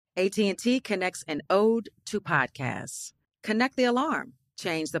AT&T connects an ode to podcasts. Connect the alarm.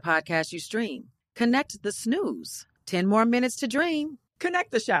 Change the podcast you stream. Connect the snooze. 10 more minutes to dream.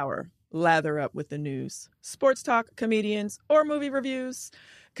 Connect the shower. Lather up with the news, sports talk, comedians, or movie reviews.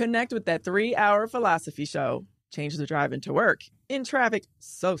 Connect with that 3-hour philosophy show. Change the drive into work in traffic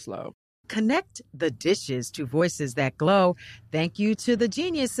so slow. Connect the dishes to voices that glow. Thank you to the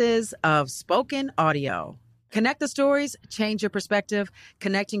geniuses of spoken audio. Connect the stories, change your perspective.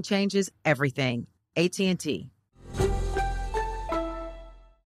 Connecting changes everything. AT&T.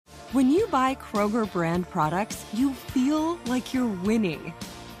 When you buy Kroger brand products, you feel like you're winning.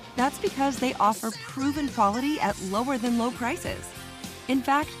 That's because they offer proven quality at lower than low prices. In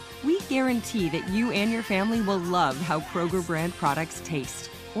fact, we guarantee that you and your family will love how Kroger brand products taste,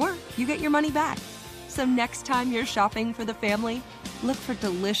 or you get your money back. So next time you're shopping for the family, look for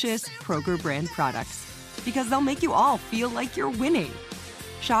delicious Kroger brand products, because they'll make you all feel like you're winning.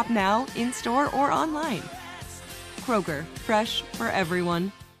 Shop now, in-store, or online. Kroger, fresh for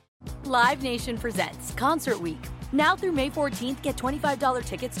everyone. Live Nation presents Concert Week. Now through May 14th, get $25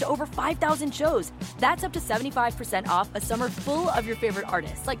 tickets to over 5,000 shows. That's up to 75% off a summer full of your favorite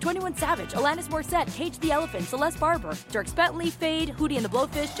artists like 21 Savage, Alanis Morissette, Cage the Elephant, Celeste Barber, Dierks Bentley, Fade, Hootie and the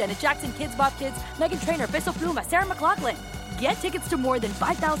Blowfish, Janet Jackson, Kids Bop Kids, Meghan Trainor, Bissell Pluma, Sarah McLachlan. Get tickets to more than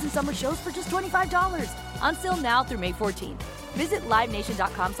 5,000 summer shows for just $25. On sale now through May 14th. Visit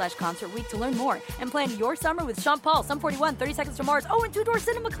LiveNation.com/Concert Week to learn more and plan your summer with Sean Paul, Sum 41, 30 Seconds to Mars, and Two Door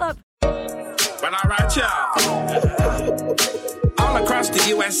Cinema Club. Well, all right, y'all. All across the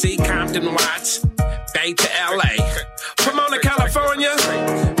USC, Compton, Watts, Bay to LA, Pomona, California,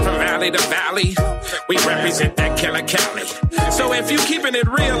 from valley to valley, we represent that killer Cali. So if you keeping it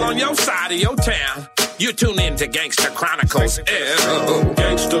real on your side of your town, you tune in to Gangsta Chronicles.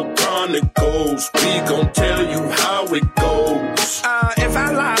 Gangsta Chronicles, we gon' tell you how it goes. If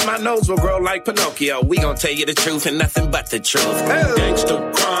I lie, my nose will grow like Pinocchio. We gon' tell you the truth and nothing but the truth.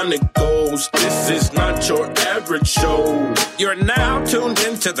 Gangsta Chronicles, this is not your average show. You're now tuned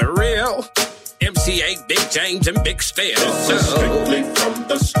into the real MC8, Big James, and Big Steel. This is strictly from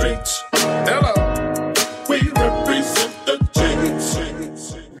the streets. Hello. We represent the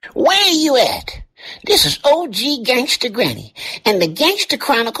James. Where you at? This is OG Gangsta Granny, and the Gangsta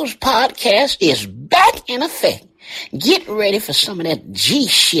Chronicles podcast is back in effect. Get ready for some of that G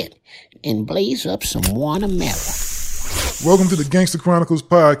shit and blaze up some watermelon. Welcome to the Gangsta Chronicles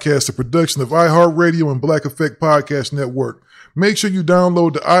podcast, a production of iHeartRadio and Black Effect Podcast Network. Make sure you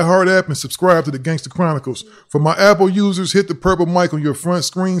download the iHeart app and subscribe to the Gangsta Chronicles. For my Apple users, hit the purple mic on your front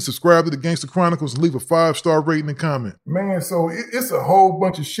screen, subscribe to the Gangsta Chronicles, and leave a 5-star rating and comment. Man, so it's a whole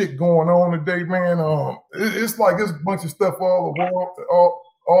bunch of shit going on today, man. It's like there's a bunch of stuff all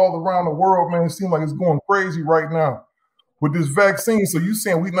around the world, man. It seems like it's going crazy right now with this vaccine. So you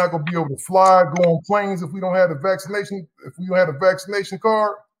saying we're not going to be able to fly, go on planes if we don't have the vaccination, if we don't have a vaccination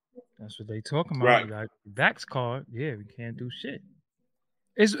card? That's what they talking about. Right. Like vax card. Yeah, we can't do shit.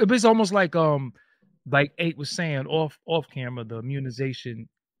 It's almost like 8 was saying off camera, the immunization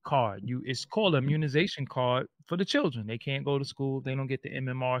card. It's called an immunization card for the children. They can't go to school. They don't get the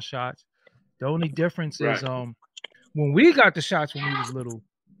MMR shots. The only difference is when we got the shots when we was little,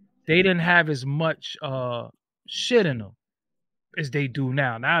 they didn't have as much shit in them as they do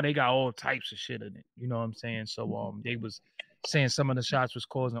now. Now they got all types of shit in it. You know what I'm saying? So they was saying some of the shots was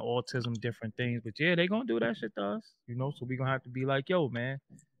causing autism, different things. But yeah, they gonna do that shit to us, you know. So we gonna have to be like, yo, man.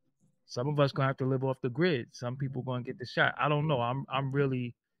 Some of us gonna have to live off the grid. Some people gonna get the shot. I don't know. I'm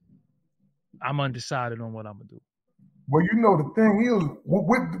undecided on what I'm gonna do. Well, you know, the thing is,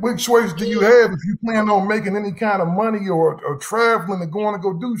 what choice do you have if you plan on making any kind of money or traveling and going to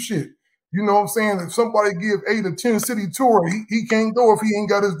go do shit? You know what I'm saying? If somebody give 8 or 10 city tour, he can't go if he ain't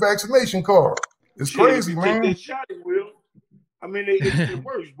got his vaccination card. It's crazy, man. Take that shot, it will. I mean, it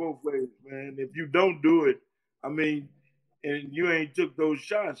works both ways, man. If you don't do it, I mean, and you ain't took those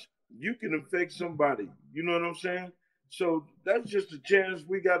shots, you can affect somebody. You know what I'm saying? So that's just a chance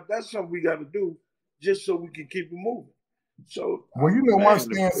we got. That's something we got to do just so we can keep it moving. So, well, you know my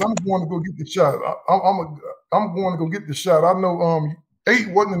stance. I'm going to go get the shot. I'm going to go get the shot. I know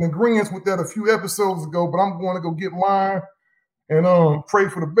 8 wasn't in agreement with that a few episodes ago, but I'm going to go get mine and pray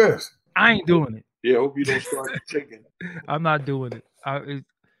for the best. I ain't doing it. Yeah, hope you don't start chicken. I'm not doing it. I'm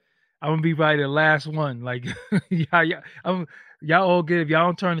gonna be right the last one. Like y'all all get it. If y'all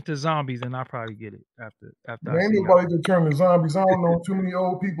don't turn into zombies, then I'll probably get it after. Ain't nobody gonna turn to zombies. I don't know too many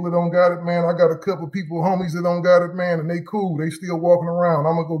old people that don't got it, man. I got a couple of people, homies that don't got it, man, and they cool. They still walking around.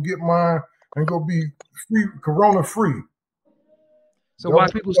 I'm gonna go get mine and go be free, corona free. So why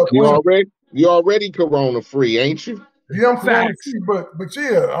people you already corona free, ain't you? Yeah, I'm going to Facts. see, but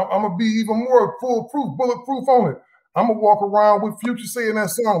yeah, I'm gonna be even more foolproof, bulletproof on it. I'm gonna walk around with Future saying that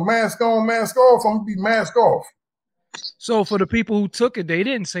song, mask on, mask off. I'm gonna be mask off. So for the people who took it, they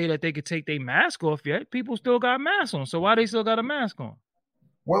didn't say that they could take their mask off yet. People still got masks on. So why they still got a mask on?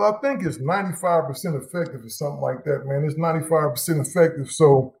 Well, I think it's 95% effective or something like that, man. It's 95% effective.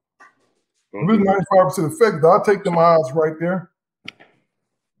 So if it's 95% effective, I'll take them odds right there.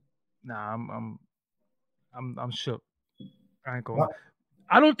 Nah, I'm shook. I ain't going.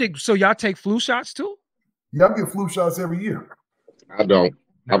 I don't think so. Y'all take flu shots too? Yeah, I get flu shots every year. I don't.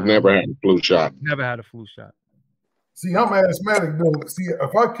 I've never had a flu shot. Never had a flu shot. See, I'm asthmatic though. See,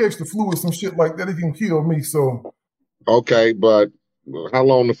 if I catch the flu or some shit like that, it can kill me. So okay, but how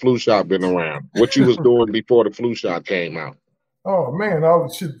long the flu shot been around? What you was doing before the flu shot came out? Oh man, I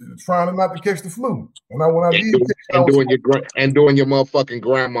was trying not to catch the flu. When I did doing your motherfucking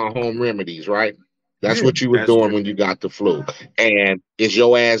grandma home remedies, right? That's what you was doing when you got the flu. And is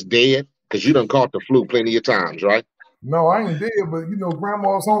your ass dead? Because you done caught the flu plenty of times, right? No, I ain't dead, but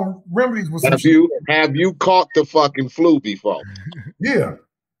grandma's home remedies was have you caught the fucking flu before? Yeah.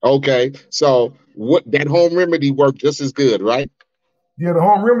 Okay. So what that home remedy worked just as good, right? Yeah, the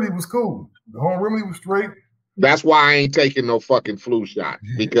home remedy was cool. The home remedy was straight. That's why I ain't taking no fucking flu shot.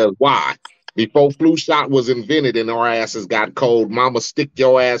 Because why? Before flu shot was invented and our asses got cold, mama stick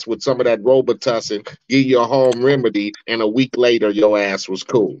your ass with some of that Robitussin, give you a home remedy, and a week later your ass was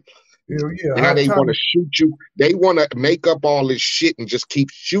cool. Hell yeah. Now they want to shoot you. They want to make up all this shit and just keep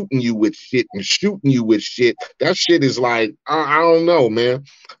shooting you with shit and shooting you with shit. That shit is like, I don't know, man.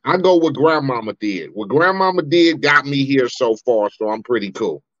 I go what grandmama did. What grandmama did got me here so far, so I'm pretty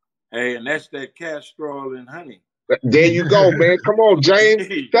cool. Hey, and that's that castor and honey. There you go, man. Come on, James.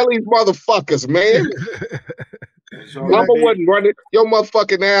 Tell these motherfuckers, man. Mama wasn't running your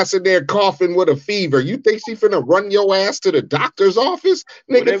motherfucking ass in there coughing with a fever. You think she finna run your ass to the doctor's office?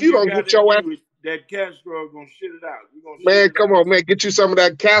 Nigga, if you don't get your ass... That castor oil gonna shit it out. Man, come on, man. Get you some of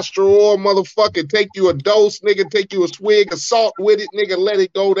that castor oil, motherfucker. Take you a dose, nigga. Take you a swig of salt with it, nigga. Let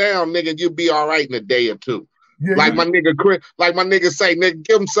it go down, nigga. You'll be all right in a day or two. Yeah, my nigga Chris, like my nigga say, nigga,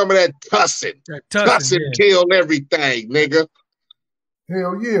 give him some of that tussin. Tussin kill everything, nigga.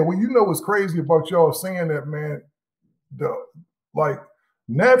 Hell yeah. Well, you know what's crazy about y'all saying that, man?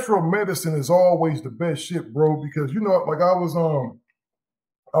 Natural medicine is always the best shit, bro. Because I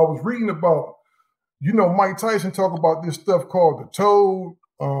was reading about, Mike Tyson talk about this stuff called the toad.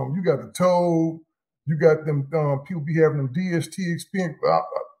 You got the toad. You got them people be having them DST experience.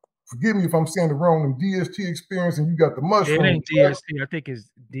 Forgive me if I'm saying it wrong. Them DST experience, and you got the mushroom. It ain't DST. I think it's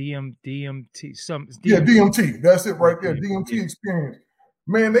DMT. Yeah, DMT. That's it right there. DMT experience.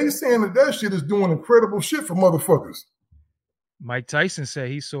 Man, they saying that shit is doing incredible shit for motherfuckers. Mike Tyson said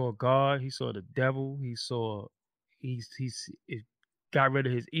he saw God, he saw the devil, he got rid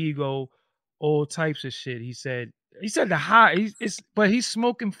of his ego, all types of shit. He said the high, but he's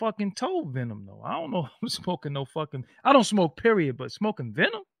smoking fucking toad venom though. I don't know if I'm smoking no fucking, I don't smoke period, but smoking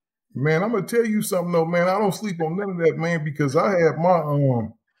venom? Man, I'm gonna tell you something though, man. I don't sleep on none of that, man, because I had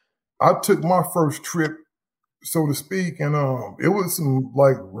I took my first trip, so to speak, and it was some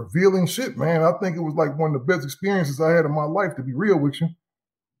revealing shit, man. I think it was one of the best experiences I had in my life, to be real with you.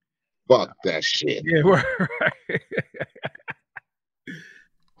 Fuck that shit. Yeah, right.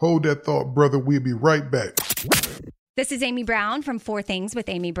 Hold that thought, brother. We'll be right back. This is Amy Brown from 4 Things with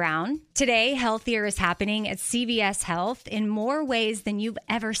Amy Brown. Today, healthier is happening at CVS Health in more ways than you've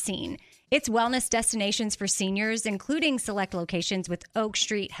ever seen. It's wellness destinations for seniors, including select locations with Oak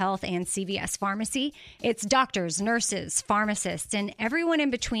Street Health and CVS Pharmacy. It's doctors, nurses, pharmacists, and everyone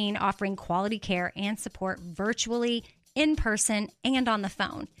in between offering quality care and support virtually, in person, and on the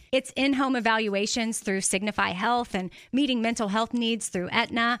phone. It's in-home evaluations through Signify Health and meeting mental health needs through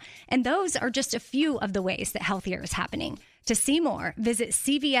Aetna. And those are just a few of the ways that healthier is happening. To see more, visit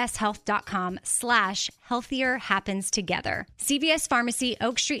cvshealth.com/healthier happens together. CVS Pharmacy,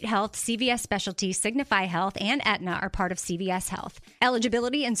 Oak Street Health, CVS Specialty, Signify Health, and Aetna are part of CVS Health.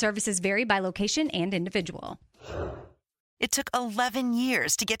 Eligibility and services vary by location and individual. It took 11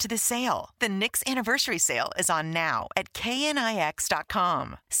 years to get to this sale. The Knix Anniversary Sale is on now at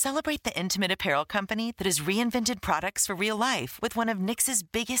knix.com. Celebrate the intimate apparel company that has reinvented products for real life with one of Knix's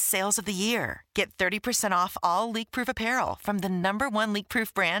biggest sales of the year. Get 30% off all leak-proof apparel from the #1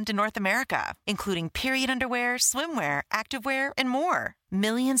 leak-proof brand in North America, including period underwear, swimwear, activewear, and more.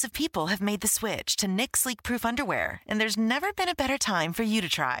 Millions of people have made the switch to Knix leak-proof underwear, and there's never been a better time for you to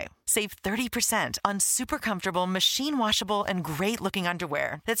try. Save 30% on super comfortable, machine washable, and great-looking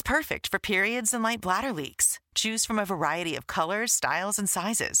underwear that's perfect for periods and light bladder leaks. Choose from a variety of colors, styles, and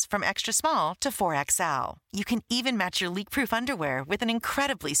sizes, from extra small to 4XL. You can even match your leak-proof underwear with an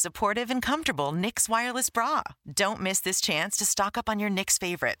incredibly supportive and comfortable Knix wireless bra. Don't miss this chance to stock up on your Knix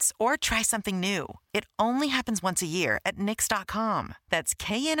favorites or try something new. It only happens once a year at Knix.com. That's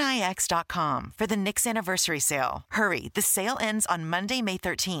KNIX.com for the Knix anniversary sale. Hurry, the sale ends on Monday, May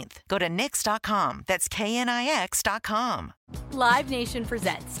 13th. Go to Knix.com. That's KNIX.com. Live Nation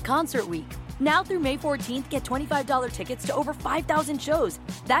presents Concert Week. Now through May 14th, get $25 tickets to over 5,000 shows.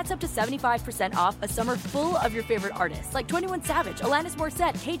 That's up to 75% off a summer full of your favorite artists like 21 Savage, Alanis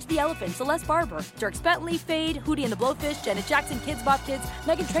Morissette, Cage the Elephant, Celeste Barber, Dierks Bentley, Fade, Hootie and the Blowfish, Janet Jackson, Kids Bop Kids,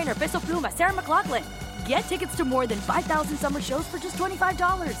 Meghan Trainor, Peso Pluma, Sarah McLachlan. Get tickets to more than 5,000 summer shows for just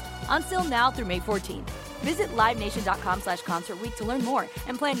 $25. On sale now through May 14th. Visit livenation.com/Concert Week to learn more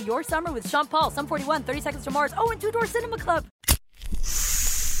and plan your summer with Sean Paul, Sum 41, 30 Seconds to Mars, and Two Door Cinema Club.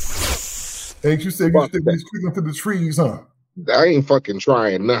 Hey, you said you stick these creeping to the trees, huh? I ain't fucking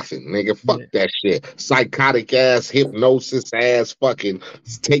trying nothing, nigga. Fuck that shit. Psychotic ass, hypnosis ass, fucking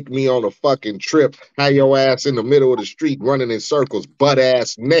take me on a fucking trip. Have your ass in the middle of the street running in circles, butt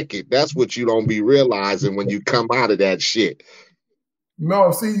ass naked. That's what you don't be realizing when you come out of that shit.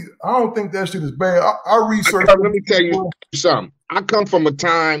 No, see, I don't think that shit is bad. I researched. Let me tell you something. I come from a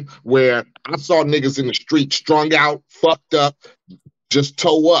time where I saw niggas in the street strung out, fucked up, just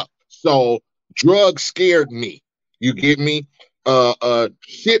toe up. So drugs scared me. You get me?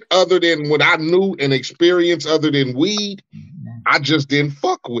 Shit other than what I knew and experienced other than weed, I just didn't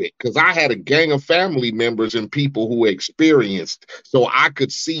fuck with, because I had a gang of family members and people who experienced, so I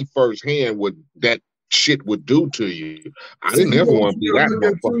could see firsthand what that shit would do to you. I didn't ever want to be that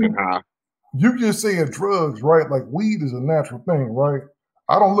motherfucking high. You just saying drugs, right? Like weed is a natural thing, right?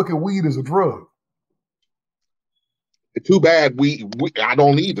 I don't look at weed as a drug. Too bad we I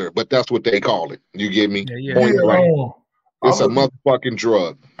don't either, but that's what they call it. You get me? Point blank. It's a motherfucking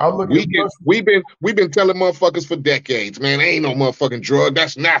drug. We've been telling motherfuckers for decades, man, ain't no motherfucking drug.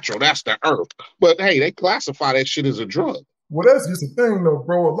 That's natural. That's the earth. But hey, they classify that shit as a drug. Well, that's just the thing, though,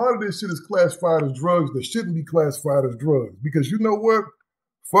 bro. A lot of this shit is classified as drugs that shouldn't be classified as drugs, because you know what?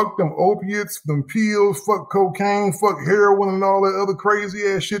 Fuck them opiates, them pills, fuck cocaine, fuck heroin, and all that other crazy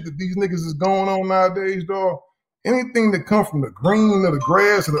ass shit that these niggas is going on nowadays, dog. Anything that comes from the green or the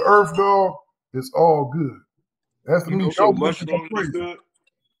grass or the earth, dog, it's all good. That's the new show. Mushrooms is good.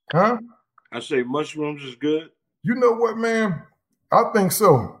 Huh? I say mushrooms is good. You know what, man? I think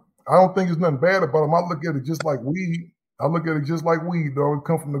so. I don't think there's nothing bad about them. I look at it just like weed. Dog. It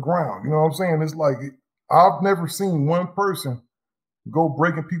come from the ground. You know what I'm saying? It's like, I've never seen one person go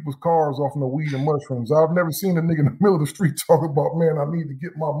breaking people's cars off no weed and mushrooms. I've never seen a nigga in the middle of the street talk about, man, I need to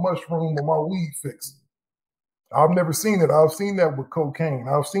get my mushroom or my weed fixed. I've never seen it. I've seen that with cocaine.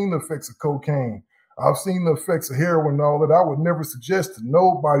 I've seen the effects of cocaine. I've seen the effects of heroin and all that. I would never suggest to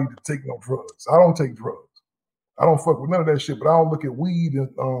nobody to take no drugs. I don't take drugs. I don't fuck with none of that shit, but I don't look at weed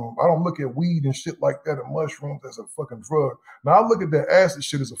and shit like that and mushrooms as a fucking drug. Now I look at that acid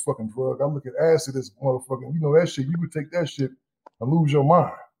shit as a fucking drug. I look at acid as a motherfucking, that shit, you could take that shit and lose your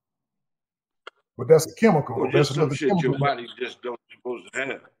mind. But that's a chemical. Well, that's just some shit your body just don't supposed to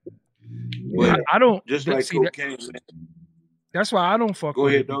have. Yeah. I don't just like cocaine, man. That's why I don't fuck Go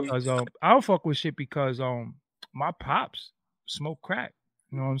with ahead, it, because I don't fuck with shit because my pops smoke crack.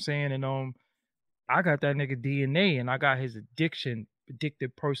 You know what I'm saying? And I got that nigga DNA and I got his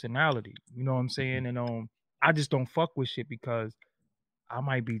addictive personality. You know what I'm saying? And I just don't fuck with shit because I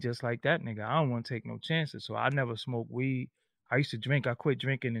might be just like that nigga. I don't want to take no chances. So I never smoked weed. I used to drink. I quit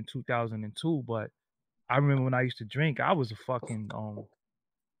drinking in 2002, but I remember when I used to drink, I was a fucking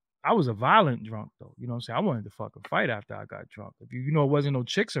I was a violent drunk, though. You know what I'm saying? I wanted to fucking fight after I got drunk. If it wasn't no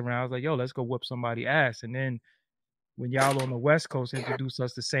chicks around, I was like, yo, let's go whip somebody's ass. And then when y'all on the West Coast introduced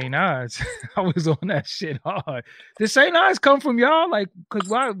us to St. Ides, I was on that shit hard. Did St. Ides come from y'all? Like, because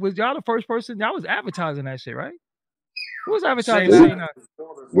why was y'all the first person? Y'all was advertising that shit, right? Who was advertising St. Ides?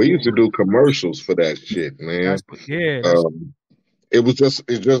 We used to do commercials for that shit, man. It's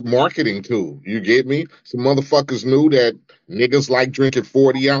just marketing tool. You get me? Some motherfuckers knew that niggas like drinking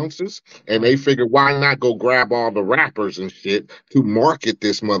 40 ounces, and they figured, why not go grab all the rappers and shit to market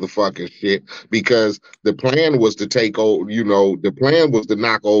this motherfucking shit? Because the plan was to the plan was to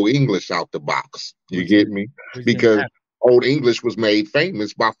knock Old English out the box. You get me? Because Old English was made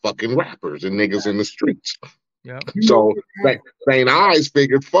famous by fucking rappers and niggas in the streets. Yeah. So St. Ides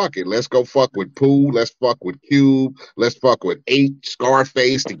figured, fuck it. Let's go fuck with Pooh. Let's fuck with Cube. Let's fuck with 8,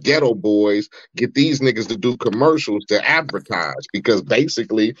 Scarface, the Ghetto Boys. Get these niggas to do commercials to advertise, because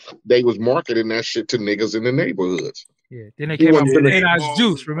basically they was marketing that shit to niggas in the neighborhoods. Yeah. Then they came out with St. Ives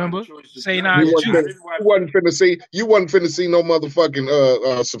Juice. Remember? St. Ives Juice. You wasn't finna see no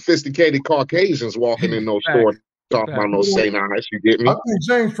motherfucking sophisticated Caucasians walking in those stores talking about no St. Ives. You get me? I think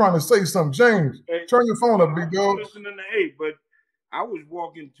James trying to say something. James, turn your phone up, big dog. Listening to 8, but I was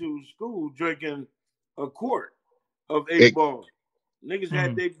walking to school drinking a quart of 8 Ball. Niggas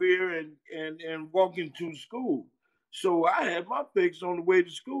had their beer and walking to school. So I had my fix on the way to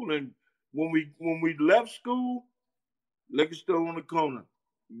school. And when we left school, liquor store on the corner,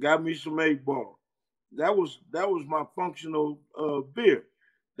 got me some 8 Ball. That was my functional beer.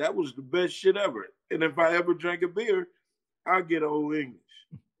 That was the best shit ever. And if I ever drank a beer, I'll get Old English.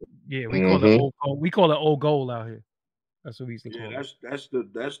 Yeah, we call it old gold. We call it old gold out here. That's what we used to call it.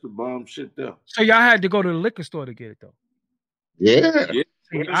 That's the bomb shit there. So y'all had to go to the liquor store to get it though. Yeah.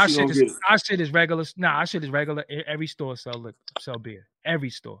 See, our shit is regular. Nah, our shit is regular. Every store sell beer.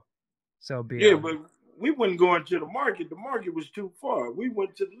 Every store sell beer. Yeah, but we wasn't going to the market. The market was too far. We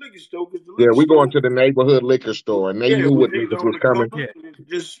went to the liquor store because the liquor we store, going to the neighborhood liquor store, and they knew what niggas was coming.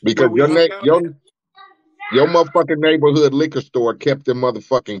 Because your motherfucking neighborhood liquor store kept them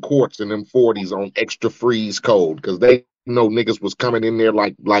motherfucking quarts and them 40s on extra freeze code because they know niggas was coming in there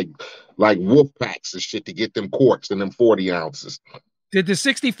like wolf packs and shit to get them quarts and them 40 ounces. Did the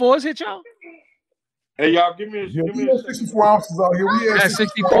 64s hit y'all? Hey, y'all, give me 64 ounces out here. We had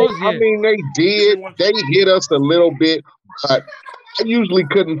 64s. I mean, they did. They hit us a little bit, but I usually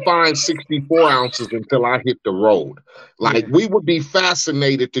couldn't find 64 ounces until I hit the road. Like, we would be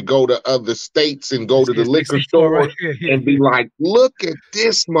fascinated to go to other states and go to the liquor store and be like, look at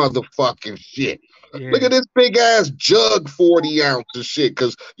this motherfucking shit. Look at this big ass jug 40 ounces shit,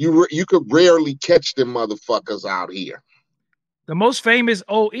 because you could rarely catch them motherfuckers out here. The most famous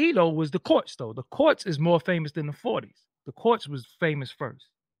OE though was the quarts though. The quarts is more famous than the 40s. The quarts was famous first.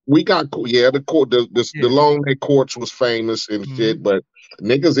 We got the long neck quarts was famous and shit, but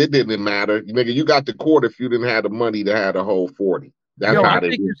niggas, it didn't matter. Nigga, you got the quart if you didn't have the money to have the whole 40. That's how I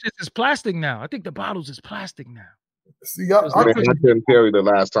think this is plastic now. I think the bottles is plastic now. See, I couldn't tell you the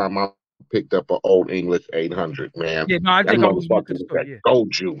last time I picked up an Old English 800, man. Yeah, no, I think I was looking for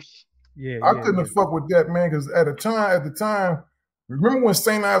gold juice. I couldn't have fucked with that, man, because at the time, remember when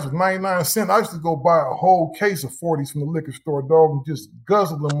St. Ives was 99 cents? I used to go buy a whole case of 40s from the liquor store, dog, and just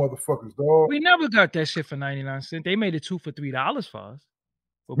guzzle them motherfuckers, dog. We never got that shit for 99 cents. They made it 2 for $3 for us.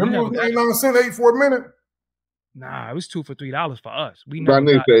 Remember it was 99 cents, 8 for a minute? Nah, it was 2 for $3 for us. We never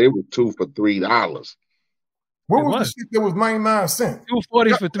got say it was 2 for $3. What was the shit that was 99 cents? 2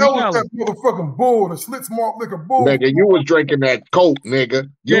 40s for $3. That was that motherfucking bull, the Slits Malt liquor bull. Nigga, you was drinking that Coke, nigga.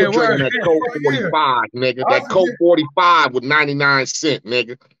 You was drinking that Coke 45, nigga. That Coke 45 with 99 cents,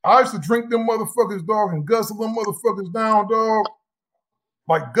 nigga. I used to drink them motherfuckers, dog, and guzzle them motherfuckers down, dog.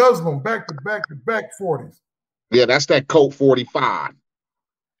 Like guzzle them back to back 40s. Yeah, that's that Coke 45.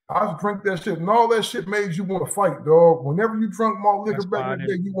 I used to drink that shit, and all that shit made you want to fight, dog. Whenever you drunk malt liquor back in the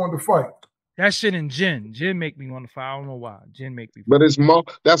day, you wanted to fight. That shit in gin. Gin make me want to fight. I don't know why. Gin make me fight. But it's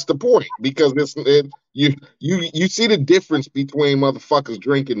that's the point, because you see the difference between motherfuckers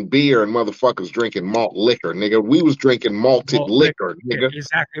drinking beer and motherfuckers drinking malt liquor, nigga. We was drinking malted liquor, nigga. Yeah,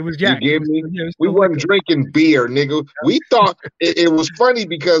 exactly. It was you get me? We wasn't drinking beer, nigga. We thought it was funny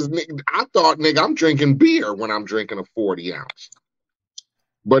because I thought, nigga, I'm drinking beer when I'm drinking a 40 ounce.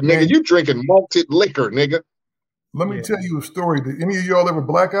 But nigga, you drinking malted liquor, nigga. Let me tell you a story. Did any of y'all ever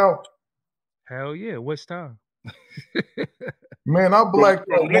black out? Hell yeah. What's time? Man, I blacked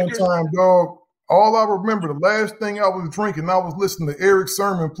out one time, dog. All I remember, the last thing I was drinking, I was listening to Eric's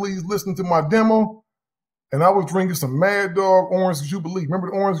sermon, Please Listen to My Demo. And I was drinking some Mad Dog Orange Jubilee. Remember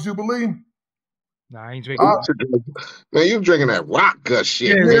the Orange Jubilee? Nah, I ain't drinking. Man, you drinking that rock gut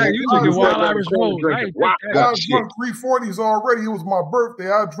shit. Yeah, man. You drinking Wild Irish Rose. I drunk 340s already. It was my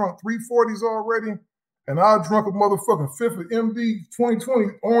birthday. I drunk 340s already. And I drunk a motherfucking fifth of MD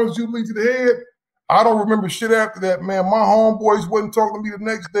 2020 Orange Jubilee to the head. I don't remember shit after that, man. My homeboys wasn't talking to me the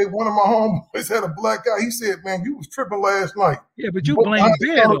next day. One of my homeboys had a blackout. He said, man, you was tripping last night. Yeah, but you blamed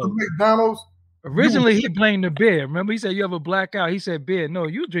beer, though. McDonald's. Originally, he blamed the beer. Remember, he said, you have a blackout. He said, beer. No,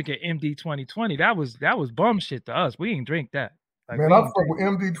 you drinking MD 2020. That was bum shit to us. We ain't drink that. Like, man, I fuck with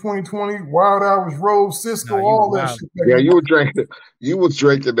MD 2020, Wild Irish Rose, Cisco, all that shit. Yeah, you was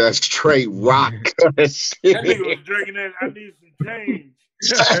drinking that straight rock. That nigga was drinking that. I need some change.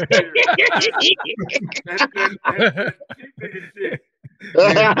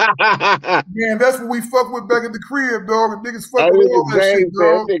 Man, that's what we fuck with back at the crib, dog. And niggas fuck with all that shit,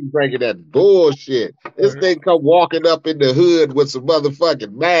 dog. Nigga drinking that bullshit. This thing come walking up in the hood with some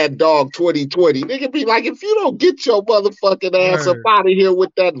motherfucking Mad Dog 2020. Nigga be like, if you don't get your motherfucking ass up out of here with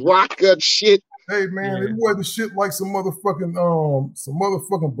that rock gut shit, Hey man, it wasn't shit like some motherfucking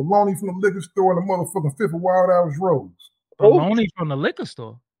bologna from the liquor store and the motherfucking Fifth of Wild Hours Rose. Bologna from the liquor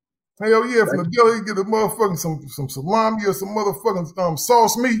store. Hell yeah, from the deli, you get a motherfucking some salami or some motherfucking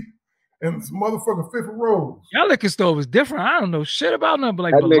sauce meat and some motherfucking Fifth of Rose. Your liquor store was different. I don't know shit about nothing but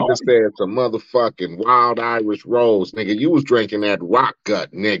like that bologna. nigga said some motherfucking Wild Irish Rose, nigga. You was drinking that rock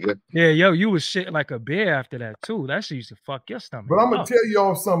gut, nigga. Yeah, yo, you was shit like a beer after that too. That shit used to fuck your stomach. But I'm gonna tell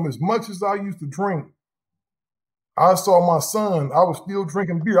y'all something. As much as I used to drink, I saw my son. I was still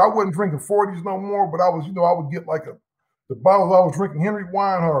drinking beer. I wasn't drinking 40s no more, but I was, I would get like the bottles. I was drinking Henry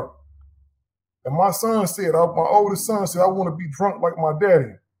Weinhardt. And my son said, my oldest son said, I want to be drunk like my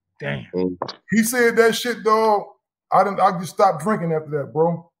daddy. Damn. He said that shit, dog. I just stopped drinking after that,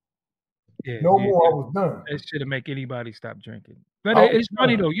 bro. Yeah, no more. I was done. That should make anybody stop drinking. But it's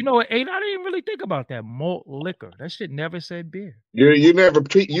funny though. You know what? I didn't even really think about that malt liquor. That shit never said beer. You never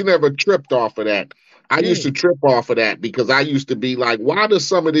tripped off of that. I used to trip off of that because I used to be like, why does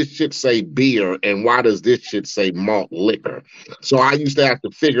some of this shit say beer and why does this shit say malt liquor? So I used to have to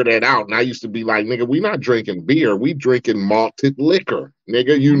figure that out. And I used to be like, nigga, we not drinking beer. We drinking malted liquor.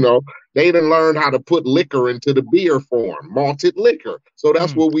 Nigga, they done learned how to put liquor into the beer form, malted liquor. So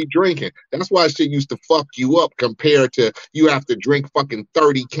that's what we drinking. That's why shit used to fuck you up compared to you have to drink fucking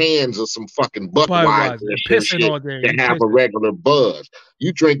 30 cans of some fucking Budweiser shit to have a regular buzz.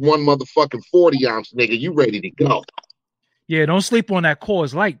 You drink one motherfucking 40 ounce, nigga, you ready to go. Yeah, don't sleep on that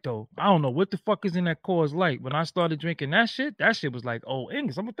Coors Light though. I don't know what the fuck is in that Coors Light. When I started drinking that shit was like, oh,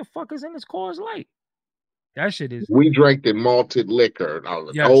 English. What the fuck is in this Coors Light? That shit is. We drank the malted liquor,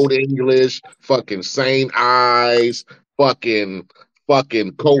 Old English, fucking St. Ives, fucking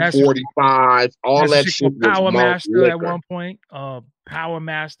Coke 45, all that shit was Power malt Master liquor. at one point. Power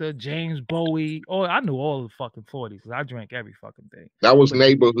Master, James Bowie. Oh, I knew all the fucking 40s. I drank every fucking thing. That was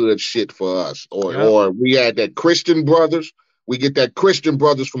neighborhood shit for us. Or we had that Christian Brothers. We get that Christian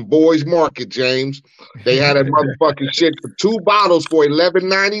Brothers from Boys Market, James. They had that motherfucking shit for 2 bottles for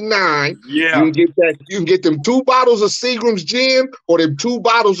 $11.99. Yeah. You can get them 2 bottles of Seagram's gin or them 2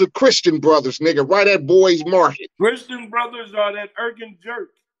 bottles of Christian Brothers, nigga, right at Boys Market. Christian Brothers are that Erkin jerk.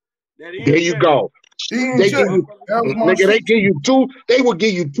 There you go. They give you 2. They will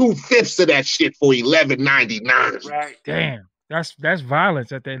give you 2/5 of that shit for $11.99. Right. Damn, that's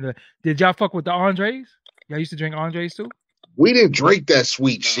violence at the end. Did y'all fuck with the Andres? Y'all used to drink Andres too? We didn't drink that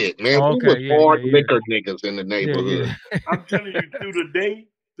sweet shit, man. Oh, okay, we were hard liquor niggas in the neighborhood. I'm telling you, through the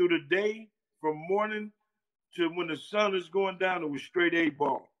day, from morning to when the sun is going down, it was straight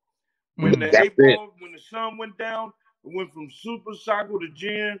 8-ball. When when the sun went down, it went from super cycle to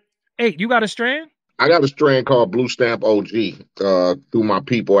gin. Hey, you got a strand? I got a strand called Blue Stamp OG through my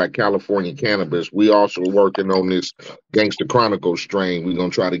people at California Cannabis. We also working on this Gangsta Chronicles strain. We're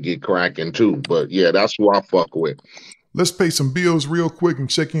going to try to get cracking too. But yeah, that's who I fuck with. Let's pay some bills real quick and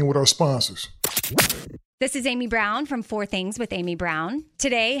check in with our sponsors. This is Amy Brown from 4 Things with Amy Brown.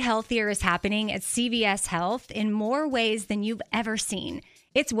 Today, healthier is happening at CVS Health in more ways than you've ever seen.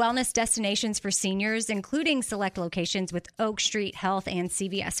 It's wellness destinations for seniors, including select locations with Oak Street Health and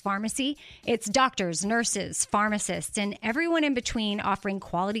CVS Pharmacy. It's doctors, nurses, pharmacists, and everyone in between offering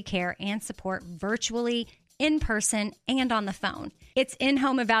quality care and support virtually, in person, and on the phone. It's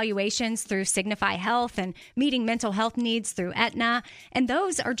in-home evaluations through Signify Health and meeting mental health needs through Aetna. And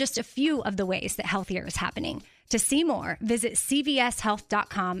those are just a few of the ways that healthier is happening. To see more, visit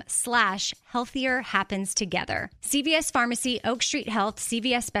cvshealth.com/healthier happens together. CVS Pharmacy, Oak Street Health,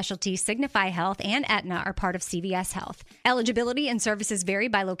 CVS Specialty, Signify Health, and Aetna are part of CVS Health. Eligibility and services vary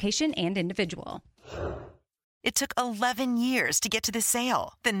by location and individual. It took 11 years to get to this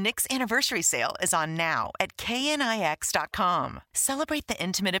sale. The Knix Anniversary Sale is on now at knix.com. Celebrate the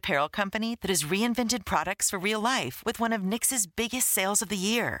intimate apparel company that has reinvented products for real life with one of Knix's biggest sales of the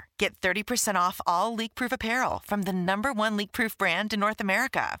year. Get 30% off all leak-proof apparel from the #1 leak-proof brand in North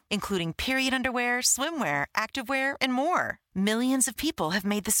America, including period underwear, swimwear, activewear, and more. Millions of people have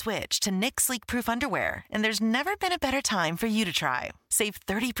made the switch to Knix leak-proof underwear, and there's never been a better time for you to try. Save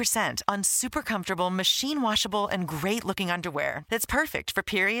 30% on super comfortable, machine-washable, and great-looking underwear that's perfect for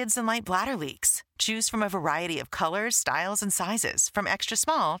periods and light bladder leaks. Choose from a variety of colors, styles, and sizes, from extra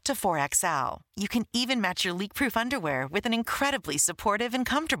small to 4XL. You can even match your leak-proof underwear with an incredibly supportive and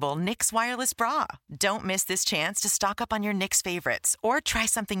comfortable Knix wireless bra. Don't miss this chance to stock up on your Knix favorites or try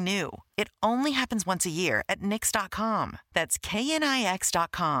something new. It only happens once a year at Knix.com. That's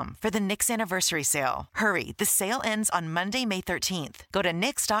knix.com for the Knix Anniversary Sale. Hurry, the sale ends on Monday, May 13th. Go to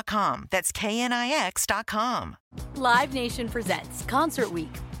Knix.com. That's knix.com. Live Nation presents Concert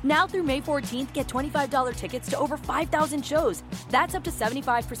Week. Now through May 14th, get $25 tickets to over 5,000 shows. That's up to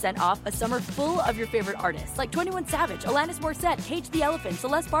 75% off a summer full of your favorite artists like 21 Savage, Alanis Morissette, Cage the Elephant,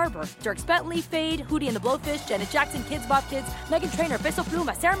 Celeste Barber, Dierks Bentley, Fade, Hootie and the Blowfish, Janet Jackson, Kids Bop Kids, Meghan Trainor, Bissell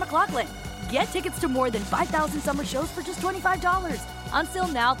Pluma, Sarah McLachlan. Get tickets to more than 5,000 summer shows for just $25. Until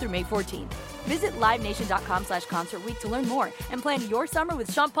now through May 14th. Visit livenation.com/Concert Week to learn more and plan your summer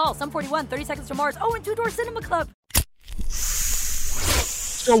with Sean Paul, Sum 41, 30 Seconds to Mars, and Two Door Cinema Club.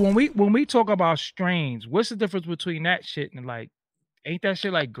 So when we talk about strains, what's the difference between that shit and like, ain't that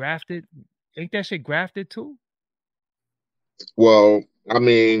shit like grafted? Ain't that shit grafted too? Well, I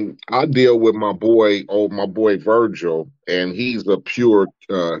mean, I deal with my boy Virgil, and he's a pure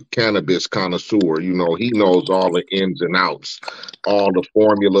cannabis connoisseur. You know, he knows all the ins and outs, all the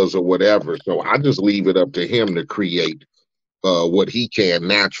formulas or whatever. So I just leave it up to him to create what he can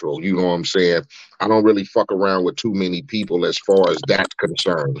natural. You know what I'm saying? I don't really fuck around with too many people as far as that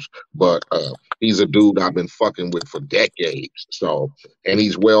concerns. But he's a dude I've been fucking with for decades. So, and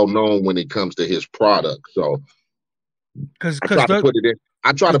he's well known when it comes to his product. So I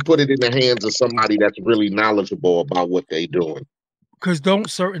try to put it in the hands of somebody that's really knowledgeable about what they doing. Because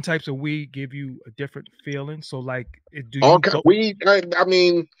don't certain types of weed give you a different feeling? So like, weed, I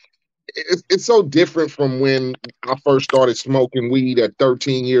mean, it's so different from when I first started smoking weed at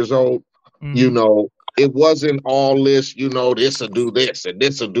 13 years old. Mm-hmm. You know, it wasn't all this, you know, this will do this and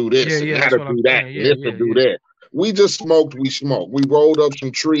this will do this and that'll do that and this will do that. We just smoked, we smoked. We rolled up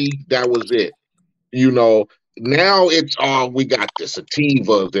some tree, that was it. You know, now it's we got the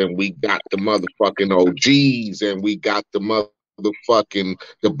sativas and we got the motherfucking OGs and we got the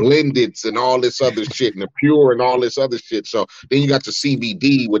the blendeds and all this other shit and the pure and all this other shit. So then you got the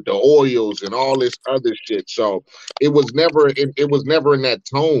CBD with the oils and all this other shit. So it was never in that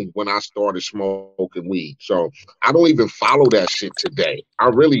tone when I started smoking weed. So I don't even follow that shit today. I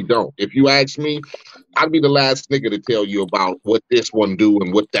really don't. If you ask me, I'd be the last nigga to tell you about what this one do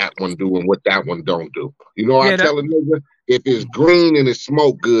and what that one do and what that one don't do. You know, I tell a nigga, if it's green and it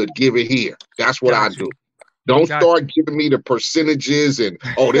smoke good, give it here. That's what I do. Don't start giving me the percentages and,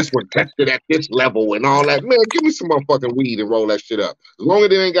 this one tested at this level and all that. Man, give me some motherfucking weed and roll that shit up. As long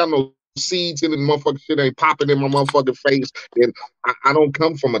as it ain't got no seeds in it, motherfucking shit ain't popping in my motherfucking face, then I don't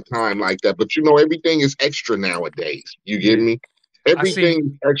come from a time like that. But, you know, everything is extra nowadays. You get me? Everything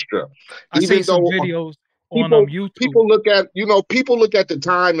is extra. I see some videos on YouTube. People look at the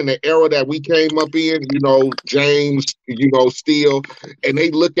time and the era that we came up in, you know, James, you know, Steele, and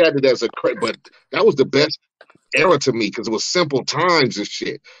they look at it as but that was the best era to me because it was simple times and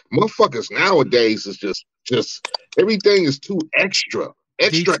shit. Motherfuckers nowadays is just everything is too extra.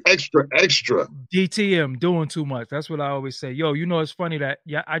 Extra. DTM doing too much. That's what I always say. Yo, you know, it's funny that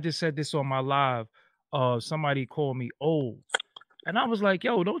I just said this on my live. Somebody called me old. And I was like,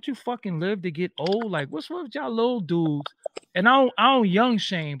 yo, don't you fucking live to get old? Like, what's wrong with y'all little dudes? And I don't young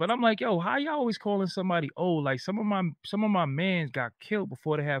shame, but I'm like, yo, how y'all always calling somebody old? Like some of my mans got killed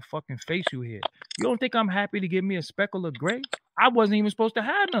before they had fucking facial hair. You don't think I'm happy to give me a speckle of gray? I wasn't even supposed to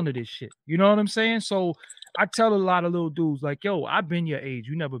have none of this shit. You know what I'm saying? So I tell a lot of little dudes like, yo, I've been your age.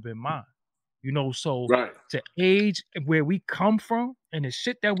 You never been mine. You know, so to age where we come from and the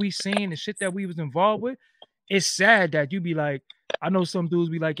shit that we seen, the shit that we was involved with, it's sad that you be like, I know some dudes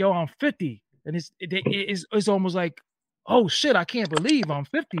be like, yo, I'm 50. And it's almost like, oh shit, I can't believe I'm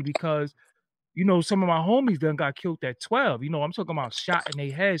 50 because, you know, some of my homies done got killed at 12. You know, I'm talking about shot in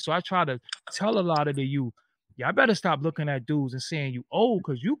their head. So I try to tell a lot of the youth, y'all better stop looking at dudes and saying you old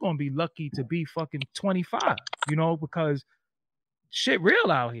because you're going to be lucky to be fucking 25, you know, because shit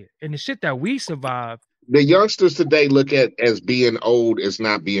real out here. And the shit that we survived. The youngsters today look at as being old as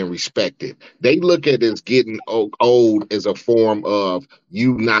not being respected. They look at as getting old as a form of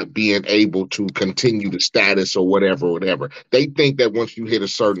you not being able to continue the status or whatever. They think that once you hit a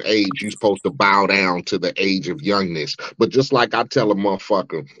certain age, you're supposed to bow down to the age of youngness. But just like I tell a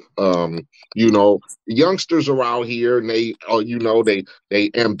motherfucker, you know, youngsters are out here and they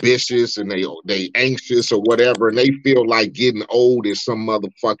ambitious and they anxious or whatever, and they feel like getting old is some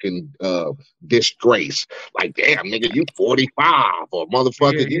motherfucking disgrace. Like, damn, nigga, you 45 or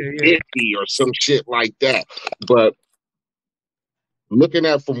motherfucker, you 50 or some shit like that. But looking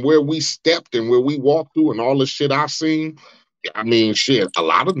at from where we stepped and where we walked through and all the shit I've seen, I mean, shit, a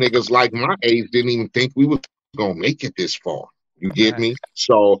lot of niggas like my age didn't even think we was gonna make it this far. You get me?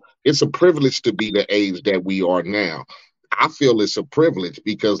 So it's a privilege to be the age that we are now. I feel it's a privilege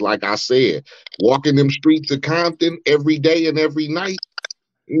because, like I said, walking them streets of Compton every day and every night,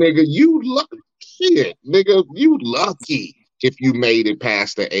 nigga, you lucky if you made it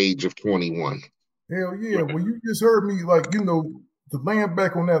past the age of 21. Hell yeah. Well, you just heard me, like, you know, to land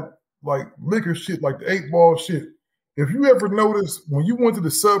back on that like liquor shit, like the 8-ball shit. If you ever notice when you went to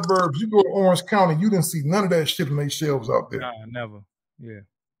the suburbs, you go to Orange County, you didn't see none of that shit on their shelves out there. Nah, never. Yeah.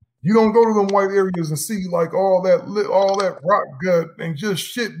 You don't go to them white areas and see like all that rock gut and just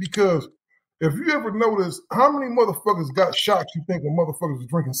shit, because if you ever notice how many motherfuckers got shot, you think when motherfuckers was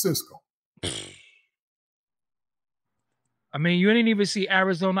drinking Cisco. I mean, you didn't even see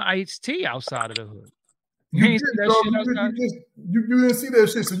Arizona iced tea outside of the hood. You didn't see that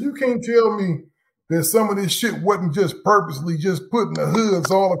shit, so you can't tell me that some of this shit wasn't just purposely just putting the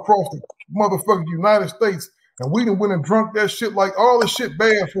hoods all across the motherfucking United States, and we done went and drunk that shit like all the shit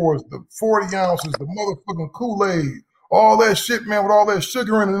bad for us, the 40 ounces, the motherfucking Kool-Aid, all that shit, man, with all that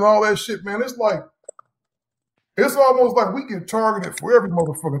sugar in it and all that shit, man. It's like, it's almost like we get targeted for every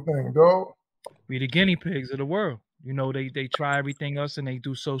motherfucking thing, dog. We the guinea pigs of the world. You know, they try everything else and they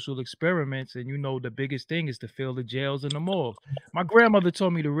do social experiments. And, you know, the biggest thing is to fill the jails and the morgues. My grandmother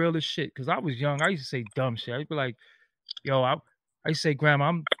told me the realest shit because I was young. I used to say dumb shit. I'd be like, yo, I used to say,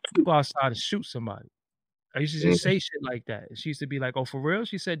 Grandma, you go outside and shoot somebody. I used to just say shit like that. And she used to be like, oh, for real?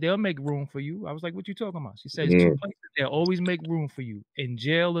 She said, they'll make room for you. I was like, what you talking about? She said, there's 2 places they'll always make room for you, in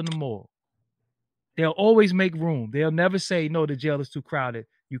jail and the morgue. They'll always make room. They'll never say, no, the jail is too crowded.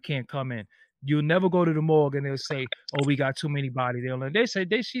 You can't come in. You'll never go to the morgue and they'll say, oh, we got too many bodies.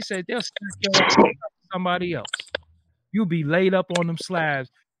 She said they'll stack your ass up to somebody else. You'll be laid up on them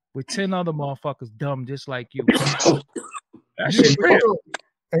slabs with 10 other motherfuckers dumb just like you. That shit real.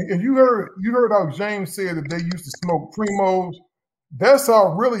 And you heard how James said that they used to smoke Primos. That's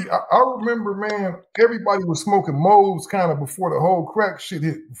how really, I remember, man, everybody was smoking Moes kind of before the whole crack shit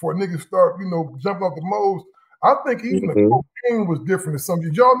hit, before niggas start, jumping off the Moes. I think even the cocaine was different than some.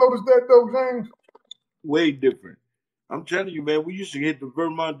 Did y'all notice that though, James? Way different. I'm telling you, man, we used to hit the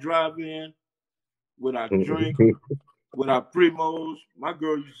Vermont drive-in with our drink, with our Primos. My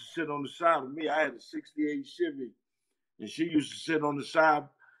girl used to sit on the side of me. I had a 68 Chevy, and she used to sit on the side,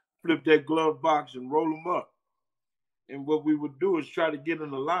 flip that glove box, and roll them up. And what we would do is try to get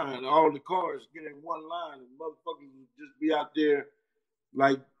in the line. All the cars get in one line, and motherfuckers would just be out there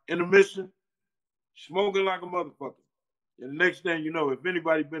like intermission, smoking like a motherfucker. And the next thing you know, if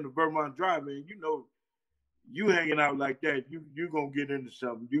anybody been to Vermont Drive-In, you know, you hanging out like that, you're going to get into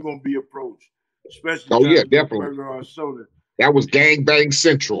something. You're going to be approached. Especially definitely. Burger or soda. That was gangbang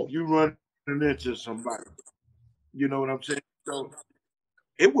central. You run into somebody. You know what I'm saying? So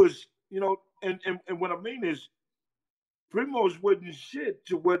it was, and what I mean is, Primos wasn't shit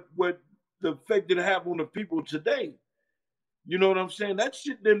to what the effect it have on the people today. You know what I'm saying? That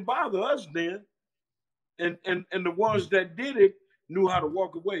shit didn't bother us then. And the ones that did it knew how to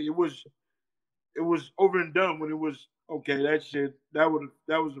walk away. It was over and done when it was okay, that shit, that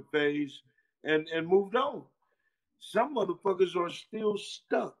was a phase and moved on. Some motherfuckers are still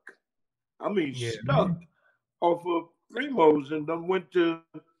stuck. I mean stuck off of Primos and then went to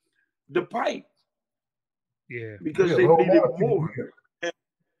the pipe. Yeah. Because they needed more.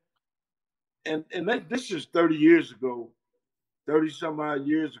 And this is 30 years ago, 30 some odd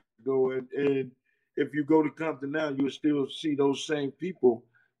years ago. And if you go to Compton now, you'll still see those same people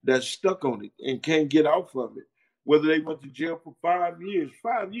that's stuck on it and can't get off of it. Whether they went to jail for 5 years.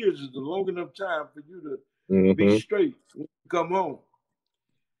 5 years is a long enough time for you to be straight when you come home.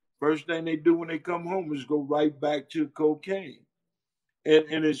 First thing they do when they come home is go right back to cocaine.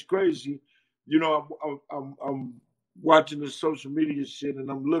 And it's crazy. I'm watching the social media shit and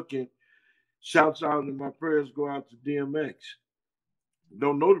I'm looking. Shouts out and my prayers go out to DMX.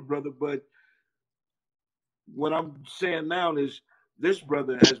 Don't know the brother, but what I'm saying now is this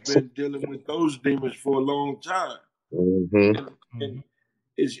brother has been dealing with those demons for a long time. And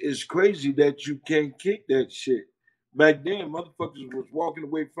it's crazy that you can't kick that shit. Back then, motherfuckers was walking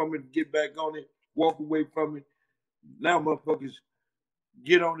away from it, get back on it, walk away from it. Now motherfuckers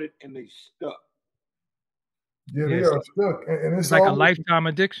get on it and they stuck. Yeah, they are stuck. And it's like a lifetime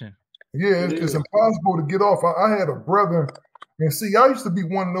addiction. Yeah, it's impossible to get off. I had a brother, and see, I used to be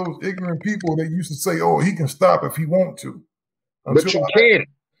one of those ignorant people that used to say, oh, he can stop if he want to. But you can't.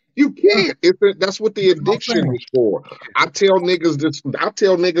 You can't. That's what the addiction is for. I tell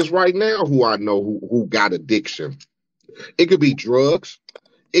niggas right now who I know who got addiction. It could be drugs.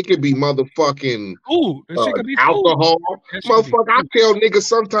 It could be motherfucking alcohol. Motherfucker, I tell niggas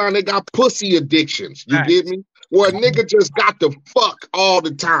sometimes they got pussy addictions. You get me? Where a nigga just got to fuck all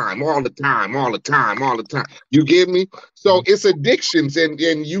the time. You get me? So it's addictions, and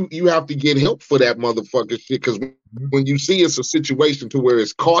you have to get help for that motherfucker shit. Because when you see it's a situation to where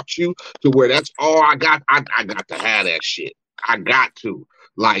it's caught you, to where that's all I got to have that shit. I got to.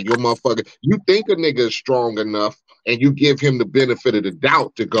 Like, your motherfucker, you think a nigga is strong enough and you give him the benefit of the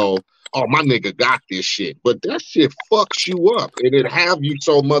doubt to go, oh, my nigga got this shit. But that shit fucks you up, and it have you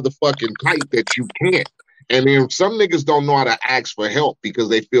so motherfucking tight that you can't. And then some niggas don't know how to ask for help because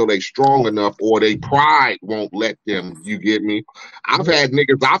they feel they strong enough or they pride won't let them. You get me? I've had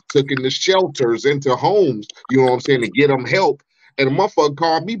niggas I've taken to shelters, into homes, you know what I'm saying, to get them help. And the motherfucker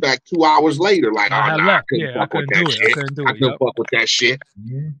called me back 2 hours later, like, I oh, had no, left. I couldn't Yeah, I fuck with couldn't that do it. shit. I couldn't do I it. couldn't Yep. fuck with that shit.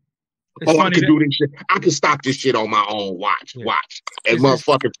 It's Oh, I funny can that- do this shit. I can stop this shit on my own. Watch. And It's-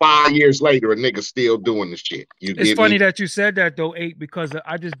 motherfucking 5 years later, a nigga still doing the shit. You It's get funny me? that you said that though, 8, because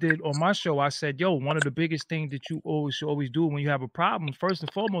I just did on my show. I said, yo, one of the biggest things that you should always do when you have a problem, first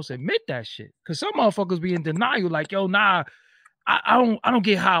and foremost, admit that shit. Because some motherfuckers be in denial, like, yo, nah, I don't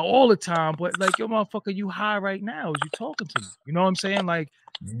get high all the time, but like, yo, motherfucker, you high right now as you talking to me. You know what I'm saying? Like,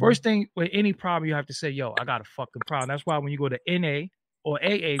 first thing with any problem, you have to say, yo, I got a fucking problem. That's why when you go to NA or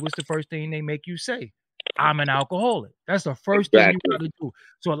AA, what's the first thing they make you say? I'm an alcoholic. That's the first thing you got to do.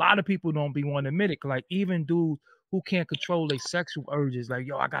 So a lot of people don't be want to admit it. Like even dudes who can't control their sexual urges, like,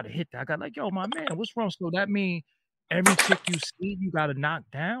 yo, I got to hit that. I got like, yo, my man, what's wrong? So that mean every chick you see, you got to knock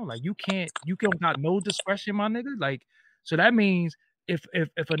down. Like you don't got no discretion, my nigga. Like, so that means if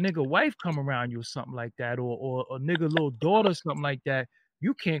a nigga wife come around you or something like that, or a nigga little daughter or something like that,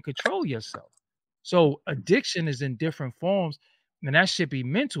 you can't control yourself. So addiction is in different forms, and that shit be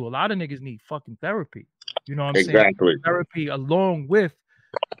mental. A lot of niggas need fucking therapy. You know what I'm saying? Exactly. Therapy along with,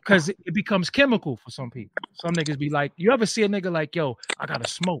 because it becomes chemical for some people. Some niggas be like, you ever see a nigga like, yo, I gotta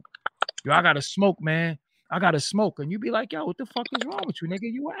smoke. Yo, I gotta smoke, man. I gotta smoke. And you be like, yo, what the fuck is wrong with you,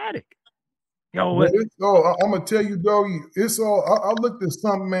 nigga? You an addict. Yo, Well, it's all, I'm gonna tell you, Doggy. It's all. I looked at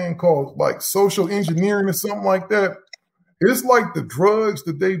something, man, called like social engineering or something like that. It's like the drugs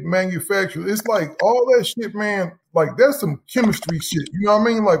that they manufacture. It's like all that shit, man. Like that's some chemistry shit. You know what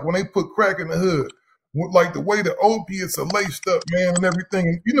I mean? Like when they put crack in the hood, like the way the opiates are laced up, man, and everything.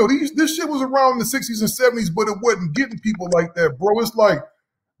 And you know, this shit was around in the 60s and 70s, but it wasn't getting people like that, bro. It's like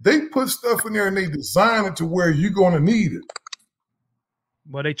they put stuff in there and they design it to where you're gonna need it.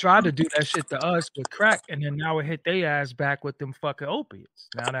 Well, they tried to do that shit to us with crack, and then now it hit their ass back with them fucking opiates.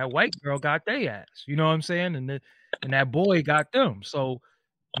 Now that white girl got their ass. You know what I'm saying? And that boy got them. So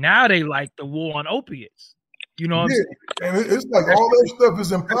now they like the war on opiates. You know what I'm saying? And it's like all that stuff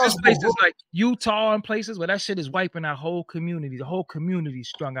is impossible. Places like Utah and places where that shit is wiping out whole community. The whole community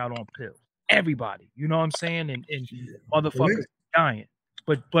strung out on pills. Everybody. You know what I'm saying? And motherfuckers dying.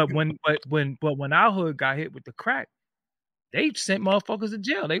 But when our hood got hit with the crack, they sent motherfuckers to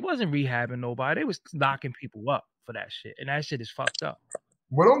jail. They wasn't rehabbing nobody. They was locking people up for that shit. And that shit is fucked up.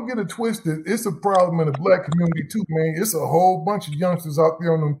 Well, don't get it twisted. It's a problem in the black community too, man. It's a whole bunch of youngsters out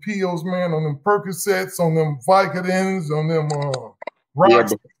there on them pills, man, on them Percocets, on them Vicodins, on them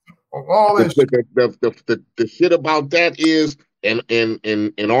rocks, on all that shit. The shit about that is,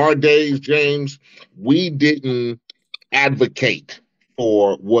 in our days, James, we didn't advocate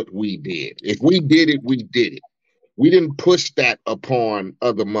for what we did. If we did it, we did it. We didn't push that upon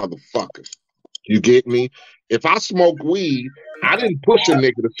other motherfuckers. You get me? If I smoke weed, I didn't push a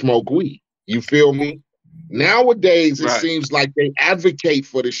nigga to smoke weed. You feel me? Nowadays, it seems like they advocate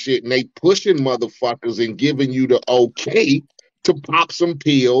for the shit and they pushing motherfuckers and giving you the okay to pop some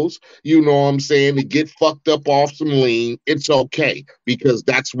pills, you know what I'm saying, to get fucked up off some lean. It's okay because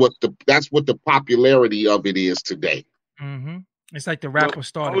that's what the popularity of it is today. Mm-hmm. It's like the rapper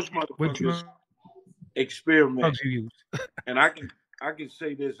started with experiment. You use. And I can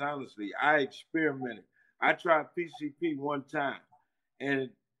say this honestly. I experimented. I tried PCP one time, and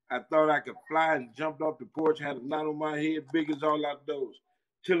I thought I could fly and jumped off the porch, had a knot on my head, big as all outdoors,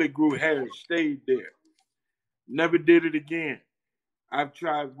 till it grew hair, stayed there. Never did it again. I've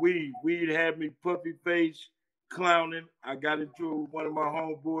tried weed. Weed had me puffy face, clowning. I got into one of my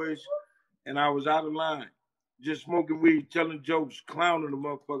homeboys, and I was out of line. Just smoking weed, telling jokes, clowning the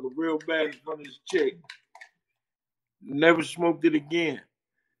motherfucker real bad in front of his chick. Never smoked it again.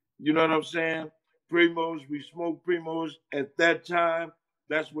 You know what I'm saying? Primos, we smoked Primos at that time.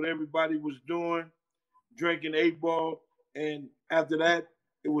 That's what everybody was doing, drinking 8-ball. And after that,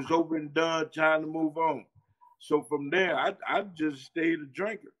 it was over and done, time to move on. So from there, I just stayed a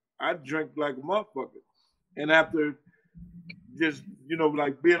drinker. I drank like a motherfucker. And after just,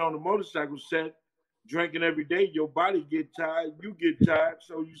 like being on the motorcycle set, drinking every day, your body get tired, you get tired,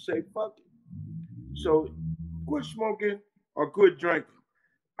 so you say, fuck it. So quit smoking or quit drinking.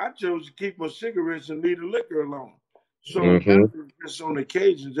 I chose to keep my cigarettes and leave the liquor alone. So just on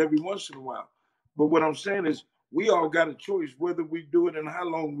occasions, every once in a while. But what I'm saying is we all got a choice whether we do it and how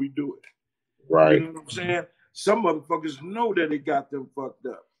long we do it. Right. You know what I'm saying? Some motherfuckers know that it got them fucked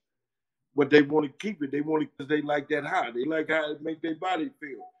up. but they want to keep it. They want it because they like that high. They like how it make their body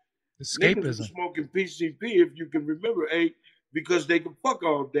feel. Niggas was Escapism. smoking PCP, if you can remember, because they can fuck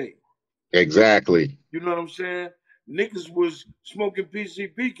all day. Exactly. You know what I'm saying? Niggas was smoking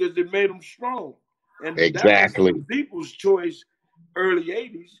PCP because it made them strong. And that was Exactly. the people's choice early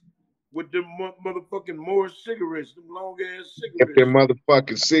 80s with them motherfucking Morris cigarettes, them long ass Get them cigarettes.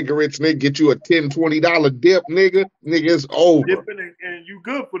 motherfucking cigarettes, nigga. Get you a $10, $20 dip, nigga. Nigga, it's over. Dipping and you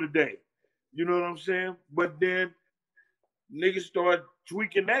good for the day. You know what I'm saying? But then niggas start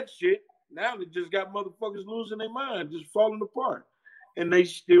tweaking that shit. Now they just got motherfuckers losing their mind, just falling apart. And they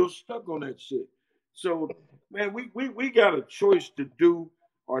still stuck on that shit. So, man, we got a choice to do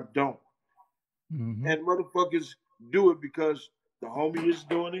or don't. Mm-hmm. And motherfuckers do it because the homie is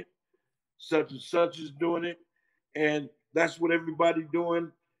doing it, such and such is doing it, and that's what everybody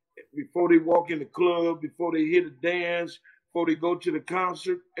doing before they walk in the club, before they hit a dance, before they go to the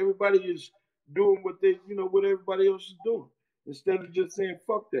concert. Everybody is doing what what everybody else is doing instead of just saying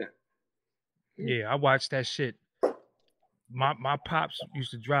fuck that. Yeah, I watched that shit. My pops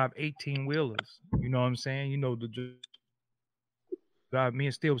used to drive 18 wheelers. You know what I'm saying? You know the drive me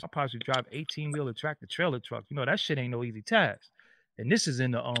and still my pops would drive 18 wheeler tractor trailer trucks. You know that shit ain't no easy task. And this is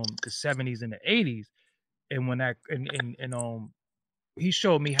in the 70s and the 80s. And when that and he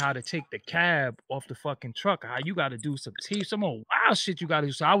showed me how to take the cab off the fucking truck. How you got to do some old wild shit you got to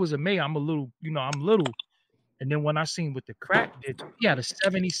do. So I was amazed. I'm little. And then when I seen what the crack did, he had a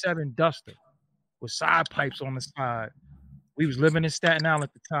 77 Duster with side pipes on the side. We was living in Staten Island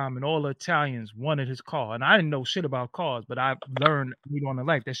at the time, and all the Italians wanted his car. And I didn't know shit about cars, but I learned later on in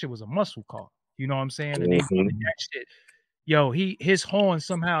life that shit was a muscle car. You know what I'm saying? And they wanted that shit. Yo, his horn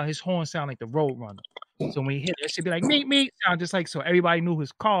sound like the Road Runner. So when he hit it, it should be like meet, sound just like, so everybody knew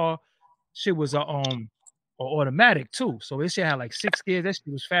his car. Shit was a automatic too. So this shit had like 6 gears. That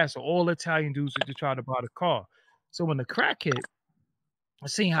shit was fast. So all Italian dudes would just try to buy the car. So when the crack hit, I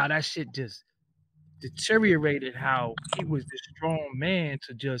seen how that shit just deteriorated, how he was this strong man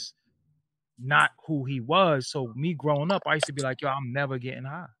to just not who he was. So me growing up, I used to be like, yo, I'm never getting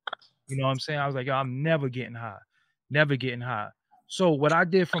high. You know what I'm saying? I was like, yo, I'm never getting high. Never getting high. So what I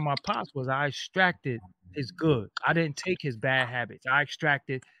did from my pops was I extracted his good. I didn't take his bad habits. I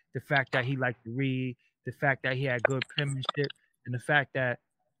extracted the fact that he liked to read, the fact that he had good penmanship, and the fact that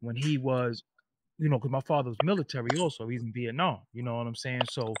when he was, because my father was military also, he's in Vietnam, you know what I'm saying?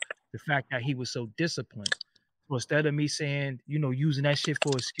 So the fact that he was so disciplined. So instead of me saying, using that shit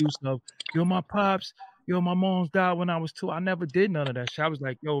for excuse of, my pops, my mom's died when I was 2. I never did none of that shit. I was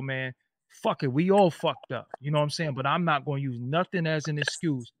like, yo, man, fuck it. We all fucked up. You know what I'm saying? But I'm not going to use nothing as an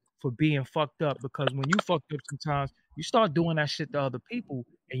excuse for being fucked up, because when you fucked up sometimes, you start doing that shit to other people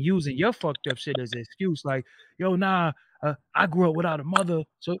and using your fucked up shit as an excuse. Like, yo, nah, I grew up without a mother.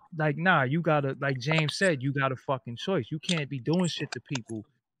 So, like, nah, you gotta, like James said, you got a fucking choice. You can't be doing shit to people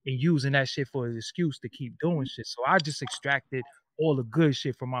and using that shit for an excuse to keep doing shit. So I just extracted all the good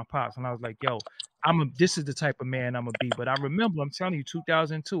shit from my pops. And I was like, yo, this is the type of man I'm gonna be. But I remember, I'm telling you,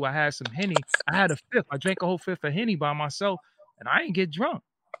 2002, I had some Henny. I had a fifth. I drank a whole fifth of Henny by myself, and I didn't get drunk.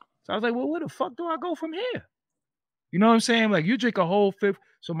 So I was like, well, where the fuck do I go from here? You know what I'm saying? Like, you drink a whole fifth.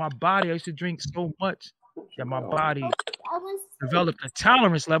 So my body, I used to drink so much that my body developed a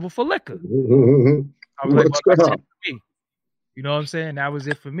tolerance level for liquor. I was like, well, that's it for me. You know what I'm saying? That was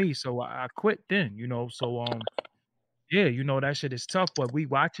it for me. So I quit then, So yeah, that shit is tough. But we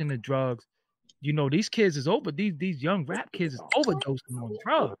watching the drugs. These kids is these young rap kids is overdosing on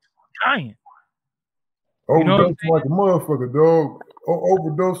drugs, dying. Overdosing like a motherfucker, dog.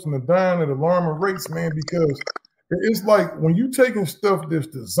 Overdosing and dying at alarming rates, man, because it's like when you taking stuff that's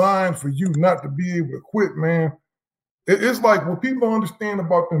designed for you not to be able to quit, man. It's like what people understand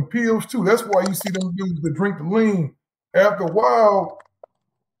about them pills too. That's why you see them dudes that drink the lean. After a while,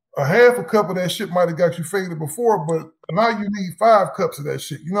 a half a cup of that shit might have got you faded before, but now you need 5 cups of that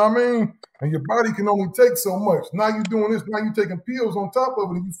shit. You know what I mean? And your body can only take so much. Now you're doing this. Now you're taking pills on top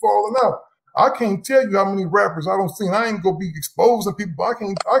of it, and you falling out. I can't tell you how many rappers I don't see. I ain't gonna be exposing people. I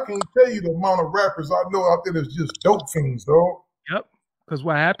can't tell you the amount of rappers I know out there that's just dope fiends, dog. Yep. Because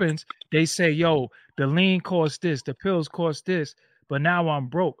what happens? They say, yo, the lean costs this, the pills cost this, but now I'm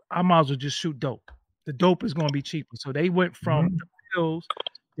broke. I might as well just shoot dope. The dope is gonna be cheaper. So they went from the pills,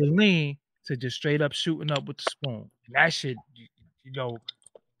 the lean, to just straight up shooting up with the spoon. And that shit,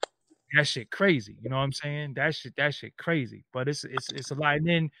 that shit crazy. You know what I'm saying? That shit crazy. But it's a lot. And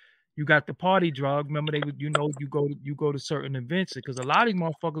then you got the party drug. Remember, they would, you go to certain events, because a lot of these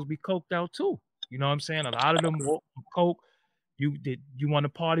motherfuckers be coked out too. You know what I'm saying? A lot of them walk from coke. You want to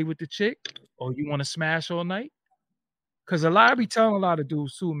party with the chick, or you want to smash all night? Because I be telling a lot of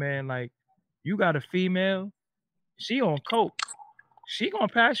dudes too, man, like, You got a female, she on coke. She gonna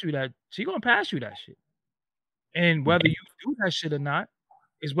pass you that. She gonna pass you that shit. And whether you do that shit or not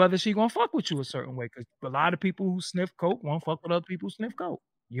is whether she gonna fuck with you a certain way. Because a lot of people who sniff coke won't fuck with other people who sniff coke.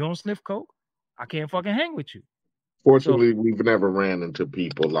 You don't sniff coke, I can't fucking hang with you. So Fortunately, we've never ran into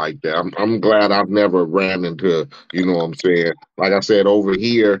people like that. I'm glad I've never ran into, you know what I'm saying? Like I said, over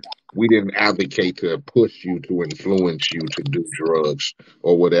here, we didn't advocate to push you to influence you to do drugs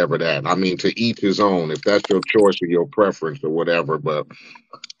or whatever that. I mean, to each his own, if that's your choice or your preference or whatever. But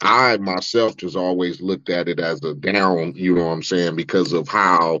I myself just always looked at it as a down, you know what I'm saying, because of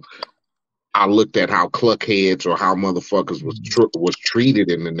how I looked at how cluckheads or how motherfuckers was treated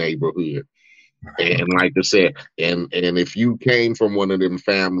in the neighborhood. And like I said, and if you came from one of them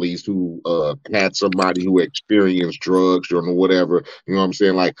families who had somebody who experienced drugs or whatever, you know what I'm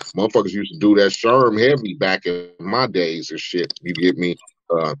saying? Like motherfuckers used to do that sherm heavy back in my days and shit. You get me?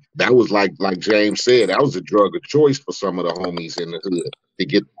 That was like James said, that was a drug of choice for some of the homies in the hood to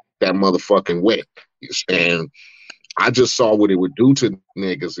get that motherfucking wet. And I just saw what it would do to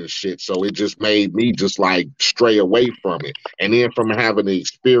niggas and shit. So it just made me just like stray away from it. And then from having the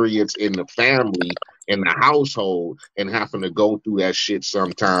experience in the family, in the household, and having to go through that shit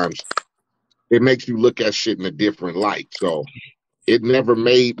sometimes, it makes you look at shit in a different light. So it never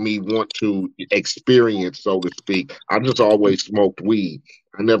made me want to experience, so to speak. I just always smoked weed.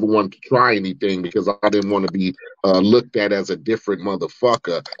 I never wanted to try anything because I didn't want to be looked at as a different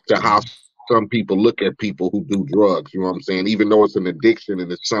motherfucker to how some people look at people who do drugs. You know what I'm saying? Even though it's an addiction and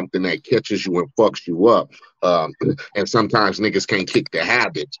it's something that catches you and fucks you up. And sometimes niggas can't kick the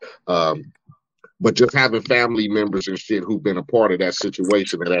habits. But just having family members and shit who've been a part of that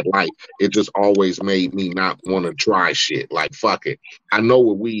situation and that life, it just always made me not want to try shit. Like, fuck it. I know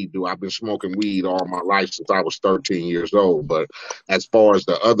what weed do. I've been smoking weed all my life since I was 13 years old. But as far as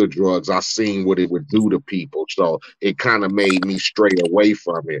the other drugs, I seen what it would do to people. So it kind of made me stray away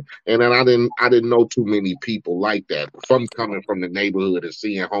from it. And then I didn't know too many people like that from coming from the neighborhood and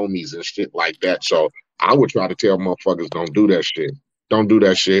seeing homies and shit like that. So I would try to tell motherfuckers, don't do that shit. Don't do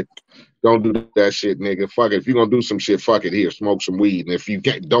that shit. Don't do that shit, nigga. Fuck it. If you're gonna do some shit, fuck it. Here, smoke some weed. And if you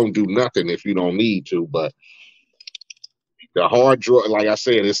can't, don't do nothing if you don't need to. But the hard drug, like I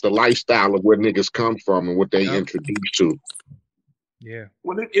said, it's the lifestyle of where niggas come from and what they introduced to. Yeah.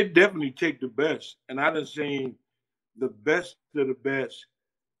 Well, it definitely take the best, and I done seen the best of the best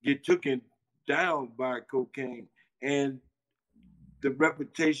get taken down by cocaine, and the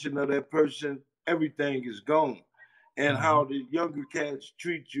reputation of that person, everything is gone, and how the younger cats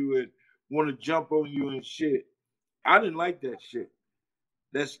treat you and want to jump on you and shit. I didn't like that shit.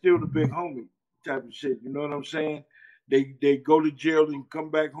 That's still the big homie type of shit. You know what I'm saying? They go to jail and come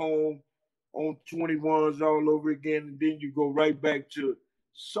back home on 21s all over again, and then you go right back to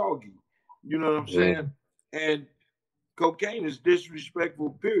soggy. You know what I'm saying? And cocaine is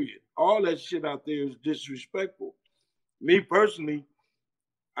disrespectful, period. All that shit out there is disrespectful. Me personally,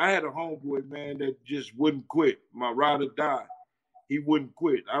 I had a homeboy, man, that just wouldn't quit. My ride or die. He wouldn't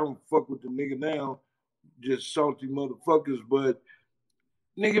quit. I don't fuck with the nigga now, just salty motherfuckers, but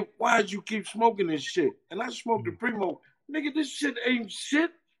nigga, why'd you keep smoking this shit? And I smoked the Primo. Nigga, this shit ain't shit.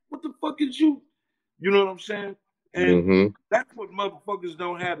 What the fuck is you? You know what I'm saying? And that's what motherfuckers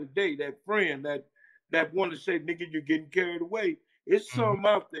don't have today. That friend that want to say, nigga, you're getting carried away. It's some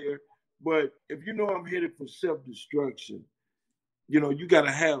out there, but if you know I'm headed for self-destruction, you know, you got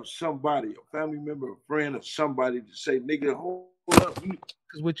to have somebody, a family member, a friend, or somebody to say, nigga, hold up.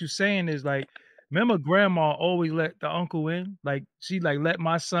 Because what you're saying is like, remember grandma always let the uncle in? Like she like let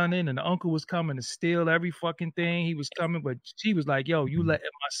my son in and the uncle was coming to steal every fucking thing. He was coming, but she was like, yo, you let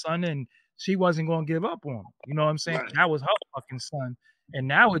my son in. She wasn't gonna give up on him. You know what I'm saying? Right. That was her fucking son. And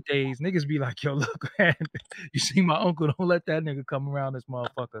nowadays, niggas be like, yo, look, man, you see my uncle, don't let that nigga come around this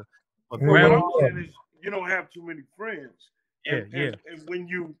motherfucker. But Well, grandma, what I'm saying is you don't have too many friends. Yeah, And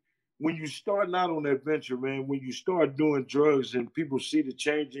when you start out on that venture, man, when you start doing drugs and people see the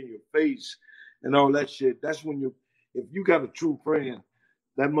change in your face and all that shit, that's when if you got a true friend,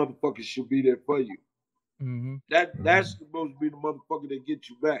 that motherfucker should be there for you. That's supposed to be the motherfucker that gets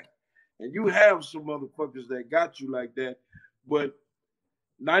you back. And you have some motherfuckers that got you like that, but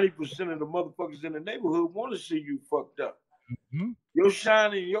 90% of the motherfuckers in the neighborhood want to see you fucked up. Your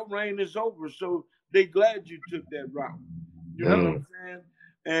shine and your reign is over, so they glad you took that route. You know what I'm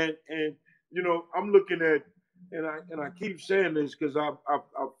saying? And you know, I'm looking at, and I keep saying this because I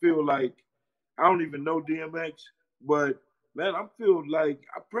feel like I don't even know DMX, but man, I feel like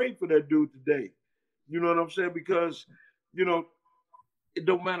I prayed for that dude today. You know what I'm saying? Because you know, it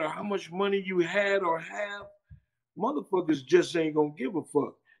don't matter how much money you had or have, motherfuckers just ain't gonna give a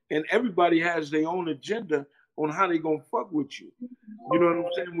fuck. and everybody has their own agenda on how they gonna fuck with you. You know what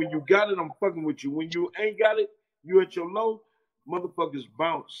I'm saying? When you got it, I'm fucking with you. When you ain't got it, you at your low, motherfuckers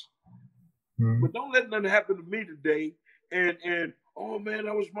bounce. But don't let nothing happen to me today. And oh man,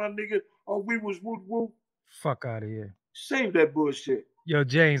 that was my nigga. Oh, we was whoop whoop. Fuck out of here. Save that bullshit. Yo,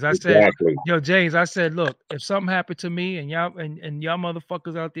 James, I said, look, if something happened to me and y'all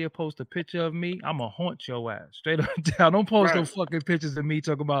motherfuckers out there post a picture of me, I'ma haunt your ass. Straight up down. Don't post no fucking pictures of me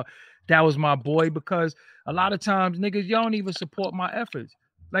talking about that was my boy, because a lot of times, niggas, y'all don't even support my efforts.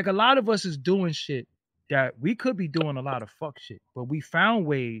 Like, a lot of us is doing shit that we could be doing a lot of fuck shit, but we found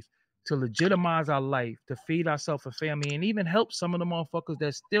ways to legitimize our life, to feed ourselves a family, and even help some of the motherfuckers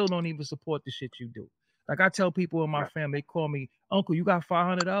that still don't even support the shit you do. Like, I tell people in my family, they call me, Uncle, you got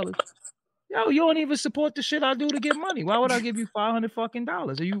 $500? Yo, you don't even support the shit I do to get money. Why would I give you $500 fucking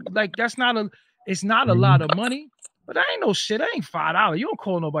dollars? Are you like, it's not a lot of money, but that ain't no shit. That ain't $5. You don't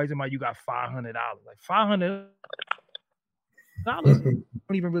call nobody somebody you got $500. Like $500, I don't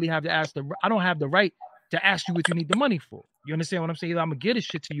even really have to ask I don't have the right to ask you what you need the money for. You understand what I'm saying? Either I'm gonna get this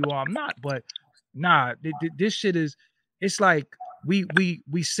shit to you or I'm not. But nah, this shit is, it's like we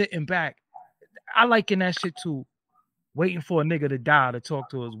sitting back. I liken that shit to waiting for a nigga to die to talk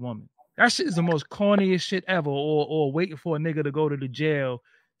to his woman. That shit is the most corniest shit ever. Or waiting for a nigga to go to the jail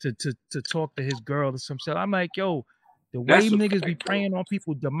to talk to his girl or some shit. I'm like, yo, the way niggas be preying on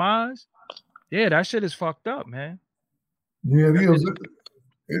people's demise, yeah, that shit is fucked up, man. Yeah,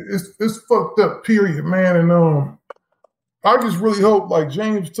 it's fucked up, period, man. And I just really hope, like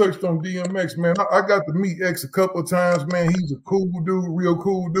James touched on DMX, man. I got to meet X a couple of times, man. He's a cool dude, real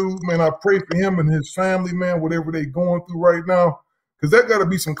cool dude, man. I pray for him and his family, man, whatever they going through right now. Because that got to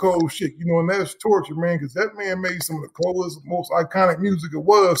be some cold shit, you know, and that's torture, man, because that man made some of the coolest, most iconic music it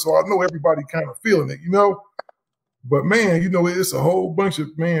was, so I know everybody kind of feeling it, you know? But, man, you know, it's a whole bunch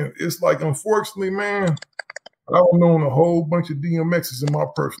of, man, it's like, unfortunately, man, I've known a whole bunch of DMXs in my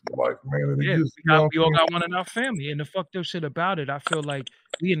personal life, man. And yeah, just, we all got one in our family. And the fucked up shit about it, I feel like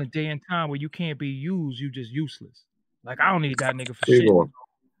we in a day and time where you can't be used, you just useless. Like, I don't need that nigga for shit.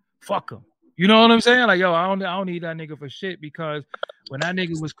 Fuck him. You know what I'm saying? Like, yo, I don't need that nigga for shit, because when that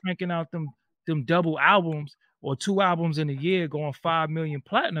nigga was cranking out them double albums or 2 albums in a year, going 5 million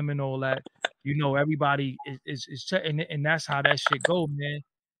platinum and all that, you know, everybody is and that's how that shit go, man.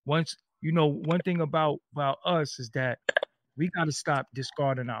 Once, you know, one thing about us is that we got to stop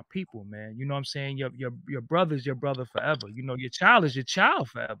discarding our people, man. You know what I'm saying? Your brother's your brother forever. You know, your child is your child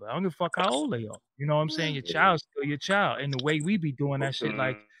forever. I don't give a fuck how old they are. You know what I'm saying? Your child's still your child. And the way we be doing that shit,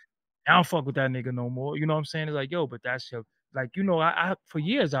 like, I don't fuck with that nigga no more. You know what I'm saying? It's like, yo, but that's your, like, you know, I for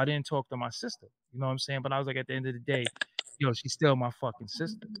years I didn't talk to my sister. You know what I'm saying? But I was like, at the end of the day, yo, she's still my fucking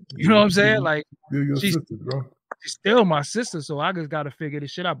sister. You know what I'm saying? Like, she's sister, bro. She's still my sister, so I just got to figure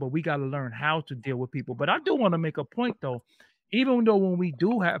this shit out. But we got to learn how to deal with people. But I do want to make a point, though. Even though when we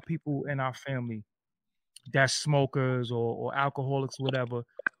do have people in our family that's smokers or alcoholics, whatever,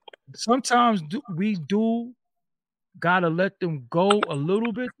 sometimes we gotta let them go a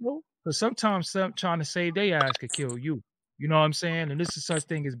little bit, though. Because sometimes trying to save their ass could kill you. You know what I'm saying? And this is such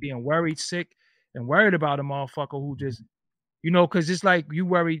thing as being worried, sick, and worried about a motherfucker who just, you know, because it's like you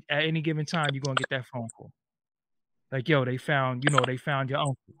worried at any given time you're gonna get that phone call. Like, yo, they found your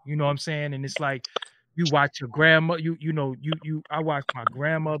uncle. You know what I'm saying? And it's like you watch your grandma, I watched my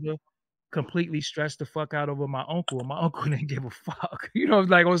grandmother completely stressed the fuck out over my uncle, and my uncle didn't give a fuck. You know,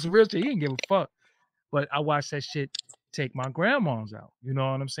 like on some real shit, he didn't give a fuck. But I watched that shit take my grandma's out. You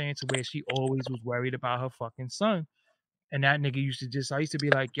know what I'm saying? To where she always was worried about her fucking son. And that nigga I used to be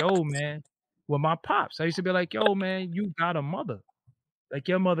like, yo, man, with my pops, I used to be like, yo, man, you got a mother. Like,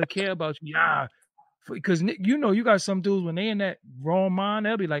 your mother care about you. Yeah. Because, you know, you got some dudes, when they in that wrong mind,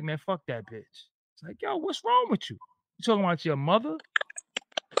 they'll be like, man, fuck that bitch. It's like, yo, what's wrong with you? You talking about your mother?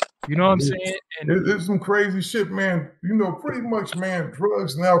 You know what I'm saying? And it's some crazy shit, man. You know, pretty much, man,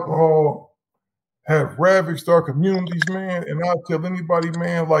 drugs and alcohol have ravaged our communities, man. And I'll tell anybody,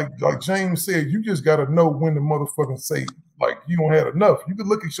 man, like James said, you just got to know when to motherfucking say, like, you don't have enough. You can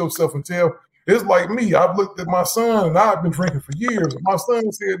look at yourself and tell. It's like me. I've looked at my son, and I've been drinking for years. My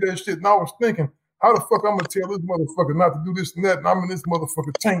son said that shit, and I was thinking, how the fuck I'm going to tell this motherfucker not to do this and that, and I'm in this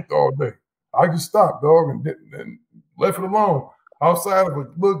motherfucker tanked all day. I just stopped, dog, and left it alone. Outside of a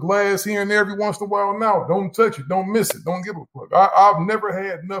little glass here and there every once in a while now, don't touch it, don't miss it, don't give a fuck. I've never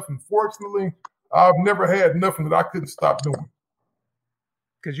had nothing, fortunately. I've never had nothing that I couldn't stop doing.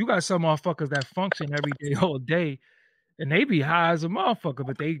 Because you got some motherfuckers that function every day, all day, and they be high as a motherfucker,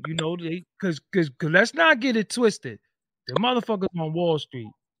 but they, you know, because let's not get it twisted. The motherfuckers on Wall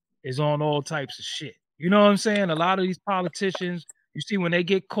Street is on all types of shit. You know what I'm saying? A lot of these politicians You see, when they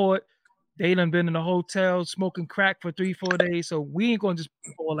get caught, they done been in a hotel smoking crack for 3-4 days. So we ain't gonna just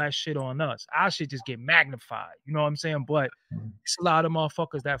put all that shit on us. Our shit just get magnified. You know what I'm saying? But it's a lot of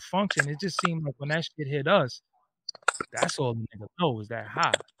motherfuckers that function. It just seemed like when that shit hit us, that's all the nigga know is that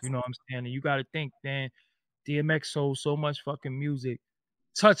high. You know what I'm saying? And you gotta think, man, DMX sold so much fucking music,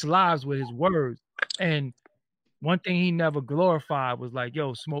 touched lives with his words. And one thing he never glorified was like,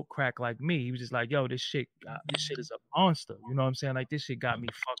 yo, smoke crack like me. He was just like, yo, this shit is a monster. You know what I'm saying? Like, this shit got me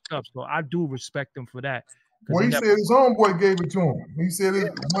fucked up. So I do respect him for that. Well, he said his homeboy gave it to him. He said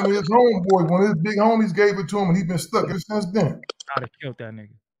one of his homeboys, one of his big homies gave it to him, and he's been stuck ever since then. I'd have killed that nigga.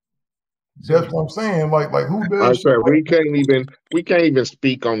 That's what I'm saying. Like who does? I said we can't even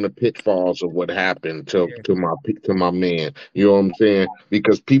speak on the pitfalls of what happened to my man. You know what I'm saying?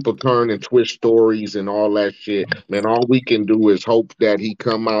 Because people turn and twist stories and all that shit. Man, all we can do is hope that he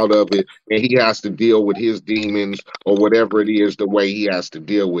come out of it and he has to deal with his demons or whatever it is the way he has to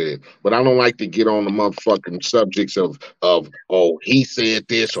deal with it. But I don't like to get on the motherfucking subjects of oh, he said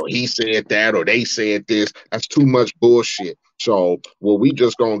this or he said that or they said this. That's too much bullshit. So what we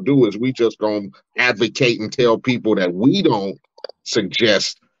just gonna do is we just gonna advocate and tell people that we don't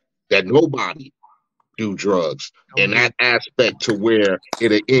suggest that nobody do drugs in that aspect to where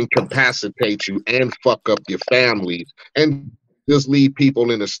it'll incapacitate you and fuck up your families and just leave people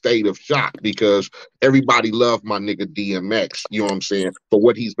in a state of shock because everybody loved my nigga DMX, you know what I'm saying, for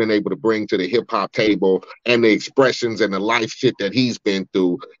what he's been able to bring to the hip hop table and the expressions and the life shit that he's been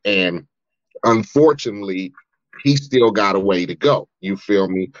through. And unfortunately, he still got a way to go. You feel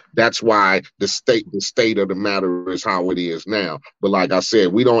me? That's why the state of the matter is how it is now. But like I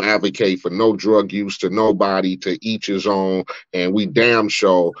said, we don't advocate for no drug use to nobody, to each his own. And we damn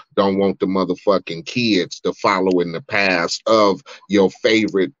sure don't want the motherfucking kids to follow in the paths of your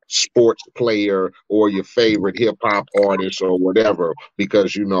favorite sports player or your favorite hip hop artist or whatever,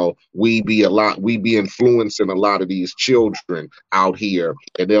 because you know we be influencing a lot of these children out here,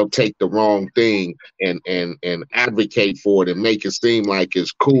 and they'll take the wrong thing and advocate for it and make it seem like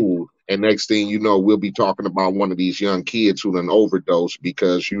it's cool. And next thing you know, we'll be talking about one of these young kids who done overdose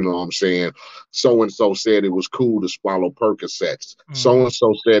because, you know what I'm saying, so-and-so said it was cool to swallow Percocets.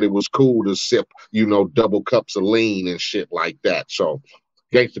 So-and-so said it was cool to sip, you know, double cups of lean and shit like that. So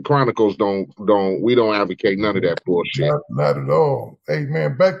Gangsta Chronicles we don't advocate none of that bullshit. Not at all. Hey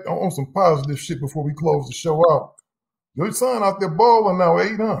man, back on some positive shit before we close the show out. Your son out there balling now,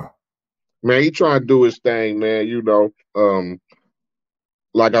 8, huh? Man, he trying to do his thing, man. You know,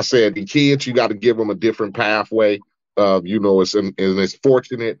 like I said, the kids, you got to give them a different pathway. You know, it's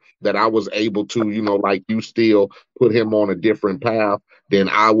fortunate that I was able to, you know, like you still put him on a different path than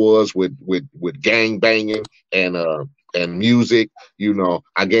I was with gang banging and music. You know,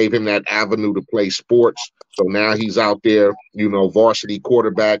 I gave him that avenue to play sports. So now he's out there, you know, varsity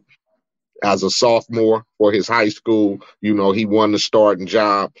quarterback as a sophomore for his high school. You know, he won the starting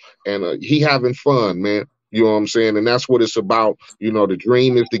job and he having fun, man. You know what I'm saying? And that's what it's about. You know, the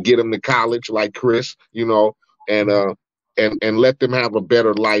dream is to get him to college like Chris, you know, and let them have a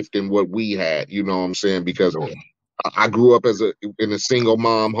better life than what we had. You know what I'm saying? Because I grew up in a single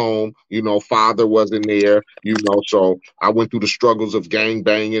mom home, you know, father wasn't there, you know, so I went through the struggles of gang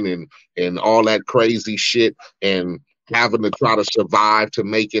banging and all that crazy shit and having to try to survive to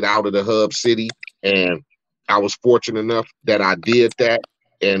make it out of the hub city. And I was fortunate enough that I did that.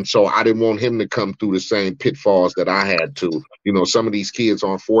 And so I didn't want him to come through the same pitfalls that I had to. You know, some of these kids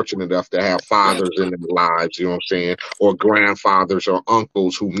aren't fortunate enough to have fathers in their lives, you know what I'm saying, or grandfathers or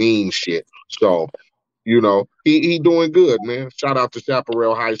uncles who mean shit. So, you know, he doing good, man. Shout out to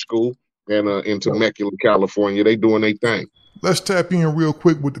Chaparral High School and in Temecula, California. They doing their thing. Let's tap in real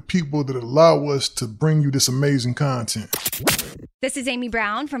quick with the people that allow us to bring you this amazing content. This is Amy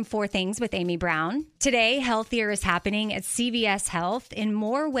Brown from 4 Things with Amy Brown. Today, healthier is happening at CVS Health in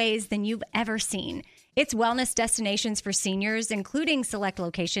more ways than you've ever seen. It's wellness destinations for seniors, including select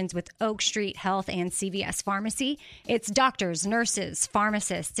locations with Oak Street Health and CVS Pharmacy. It's doctors, nurses,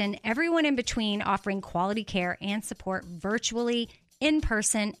 pharmacists, and everyone in between offering quality care and support virtually, in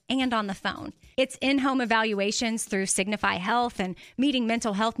person, and on the phone. It's in-home evaluations through Signify Health and meeting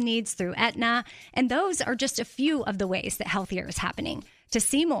mental health needs through Aetna. And those are just a few of the ways that healthier is happening. To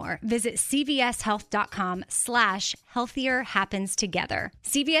see more, visit cvshealth.com/healthier happens together.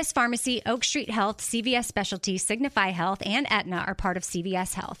 CVS Pharmacy, Oak Street Health, CVS Specialty, Signify Health, and Aetna are part of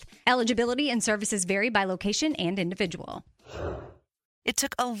CVS Health. Eligibility and services vary by location and individual. It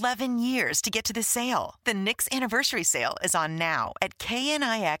took 11 years to get to this sale. The Knix Anniversary Sale is on now at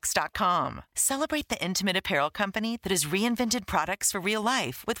knix.com. Celebrate the intimate apparel company that has reinvented products for real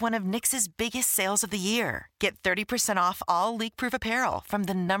life with one of Knix's biggest sales of the year. Get 30% off all leak-proof apparel from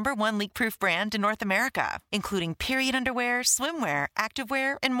the #1 leak-proof brand in North America, including period underwear, swimwear,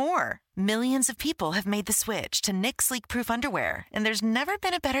 activewear, and more. Millions of people have made the switch to Knix leak-proof underwear, and there's never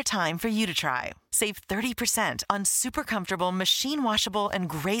been a better time for you to try. Save 30% on super comfortable, machine-washable, and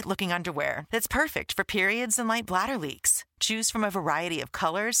great-looking underwear that's perfect for periods and light bladder leaks. Choose from a variety of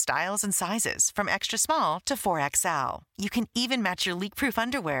colors, styles, and sizes, from extra small to 4XL. You can even match your leak-proof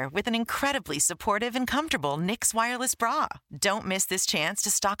underwear with an incredibly supportive and comfortable Knix wireless bra. Don't miss this chance to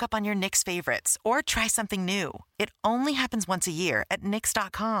stock up on your Knix favorites or try something new. It only happens once a year at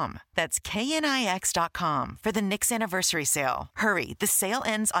Knix.com. That's KNIX.com for the Knix anniversary sale. Hurry, the sale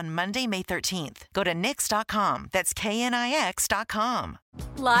ends on Monday, May 13th. Go to Knix.com. That's KNIX.com.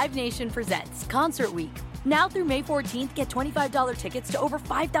 Live Nation presents Concert Week. Now through May 14th, get $25 tickets to over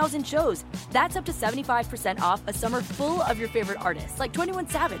 5,000 shows. That's up to 75% off a summer full of your favorite artists like 21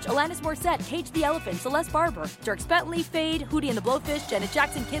 Savage, Alanis Morissette, Cage the Elephant, Celeste Barber, Dierks Bentley, Fade, Hootie and the Blowfish, Janet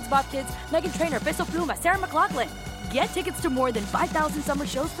Jackson, Kids Bop Kids, Meghan Trainor, Peso Pluma, Sarah McLachlan. Get tickets to more than 5,000 summer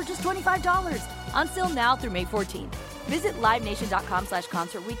shows for just $25. Until now through May 14th. Visit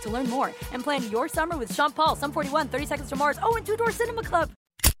livenation.com/Concert Week to learn more and plan your summer with Sean Paul, Sum 41, 30 Seconds to Mars, and Two Door Cinema Club.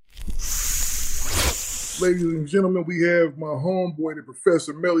 Ladies and gentlemen, we have my homeboy, the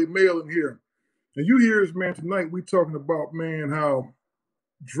Professor Melle in here. And you hear us, man, tonight we talking about, man, how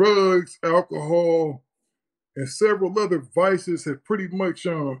drugs, alcohol, and several other vices have pretty much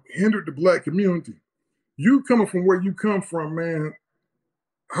hindered the Black community. You coming from where you come from, man,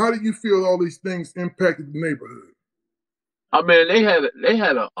 how do you feel all these things impacted the neighborhood? I mean, they had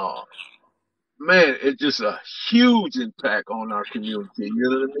man, it's just a huge impact on our community. You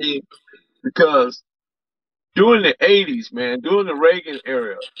know what I mean? Because during the 80s, man, during the Reagan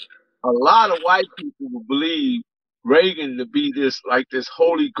era, a lot of white people would believe Reagan to be this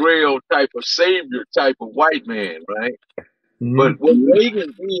holy grail type of savior type of white man, right? Mm-hmm. But what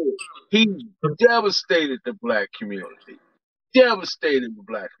Reagan did, he devastated the Black community. Devastated the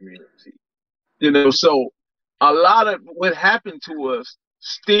Black community. You know, so a lot of what happened to us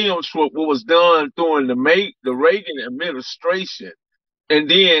stems from what was done during the Reagan administration. And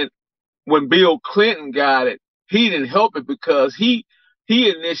then when Bill Clinton got it, he didn't help it because he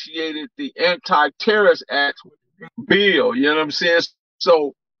initiated the Anti-Terrorist Act bill, you know what I'm saying?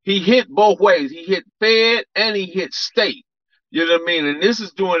 So he hit both ways. He hit Fed and he hit state, you know what I mean? And this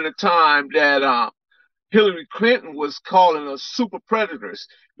is during the time that Hillary Clinton was calling us super predators.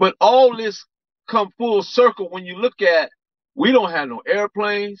 But all this come full circle when you look at, we don't have no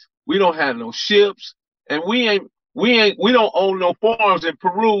airplanes, we don't have no ships, and we don't own no farms in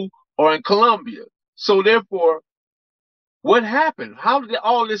Peru or in Colombia. So therefore, what happened? How did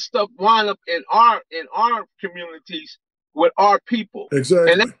all this stuff wind up in our communities with our people?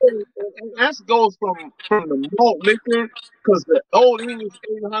 Exactly. And that goes from the malt liquor, because the old English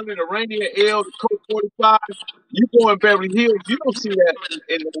 800, the Rainier Ale, the Coke 45, you go in Beverly Hills, you don't see that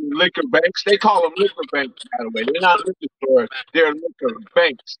in the liquor banks. They call them liquor banks, by the way. They're not liquor stores. They're liquor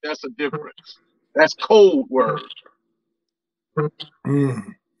banks. That's a difference. That's code word.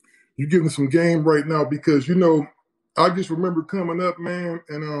 You're giving some game right now because, you know, I just remember coming up, man,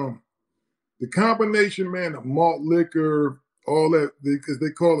 and the combination, man, of malt liquor, all that, because they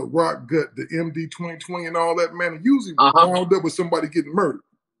call it rock gut, the MD 2020 and all that, man, it usually wound up with somebody getting murdered.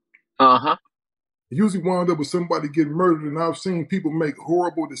 It usually wound up with somebody getting murdered, and I've seen people make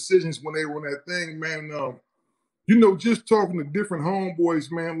horrible decisions when they were on that thing, man. You know, just talking to different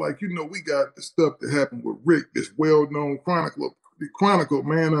homeboys, man, like, you know, we got the stuff that happened with Rick, this well-known chronicle,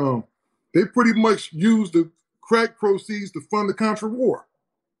 man. They pretty much used the crack proceeds to fund the Contra War.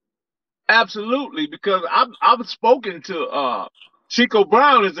 Absolutely, because I've spoken to Chico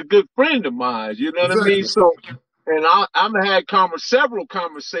Brown is a good friend of mine. You know what I mean? So, and I've had several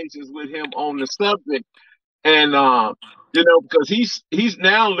conversations with him on the subject, and you know, because he's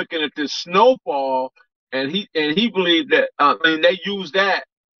now looking at this snowfall, and he believed that they use that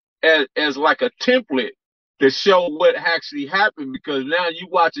as like a template to show what actually happened, because now you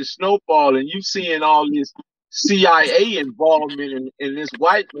watching snowfall and you seeing all this CIA involvement in this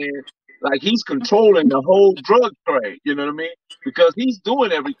white man. Like, he's controlling the whole drug trade, you know what I mean? Because he's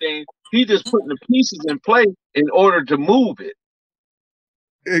doing everything. He's just putting the pieces in place in order to move it.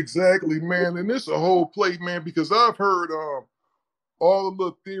 Exactly, man. And it's a whole play, man, because I've heard all the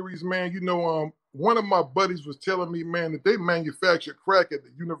little theories, man. You know, one of my buddies was telling me, man, that they manufacture crack at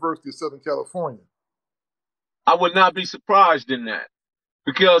the University of Southern California. I would not be surprised in that.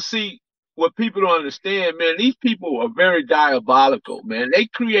 Because, see, what people don't understand, man, these people are very diabolical, man. They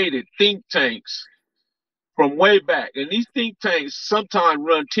created think tanks from way back. And these think tanks sometimes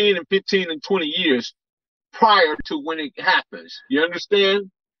run 10 and 15 and 20 years prior to when it happens. You understand?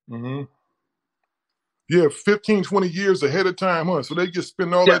 Mm-hmm. Yeah, 15, 20 years ahead of time, huh? So they just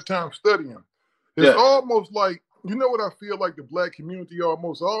spend all that time studying. It's almost like, you know what I feel like the black community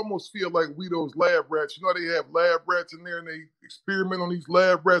almost? I almost feel like we those lab rats. You know, they have lab rats in there and they experiment on these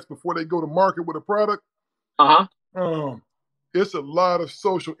lab rats before they go to market with a product. It's a lot of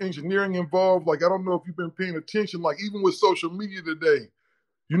social engineering involved. Like, I don't know if you've been paying attention, like even with social media today,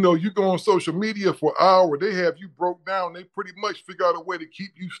 you know, you go on social media for an hour, they have you broke down. They pretty much figure out a way to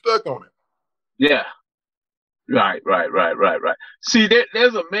keep you stuck on it. Yeah. Right. See,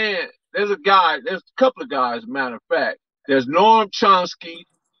 there's a guy, there's a couple of guys, matter of fact. There's Noam Chomsky.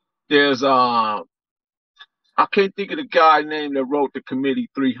 There's, I can't think of the guy name that wrote the Committee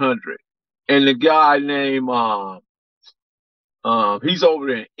 300. And the guy named, he's over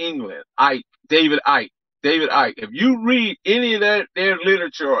there in England, David Icke. If you read any of their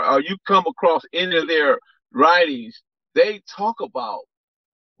literature or you come across any of their writings, they talk about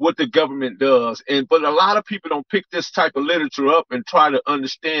what the government does. But a lot of people don't pick this type of literature up and try to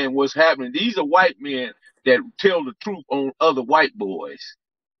understand what's happening. These are white men that tell the truth on other white boys,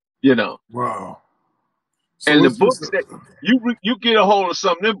 you know. Wow. So and the books that you get a hold of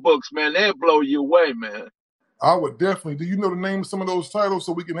some of them books, man, they'll blow you away, man. I would definitely. Do you know the name of some of those titles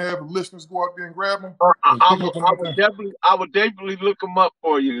so we can have the listeners go out there and grab them? I would definitely look them up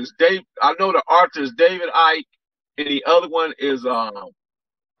for you. It's Dave. I know the author is David Icke, and the other one is the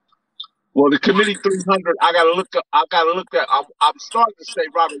Committee 300. I gotta look at. I'm starting to say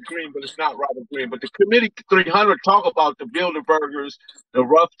Robert Greene, but it's not Robert Greene. But the Committee 300 talk about the Bilderbergers, the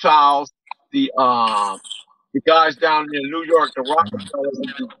Rothschilds, the guys down in New York, the Rockefellers,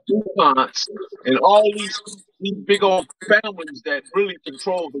 the DuPonts, and all these big old families that really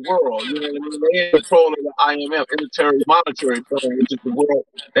control the world. You know what I mean? They in control of the IMF, Intermediary Monetary Fund, which is the world.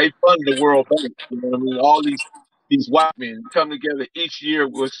 They fund the World Bank. You know what I mean? All these white men come together each year,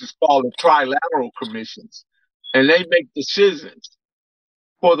 which is called the Trilateral Commissions, and they make decisions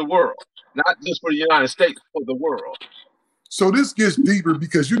for the world, not just for the United States, for the world. So this gets deeper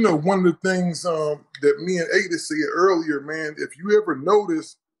because, you know, one of the things that me and Ada said earlier, man, if you ever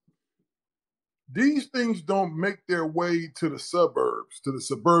notice, these things don't make their way to the suburbs, to the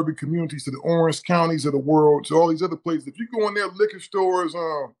suburban communities, to the orange counties of the world, to all these other places. If you go in their liquor stores,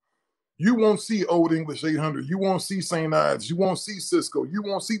 you won't see Old English 800. You won't see St. Ives. You won't see Cisco. You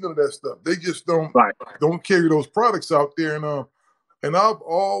won't see none of that stuff. They just don't carry those products out there. And I've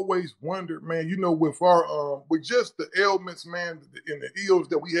always wondered, man, you know, with our with just the ailments, man, and the ills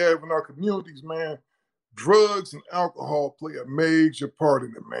that we have in our communities, man, drugs and alcohol play a major part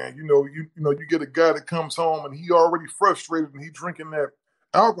in it, man. You know, you get a guy that comes home and he already frustrated and he drinking that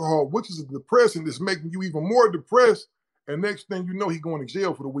alcohol, which is a depressant that's making you even more depressed. And next thing you know, he going to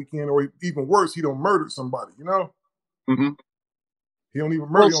jail for the weekend, or even worse, he don't murder somebody, you know? Mm-hmm. He don't even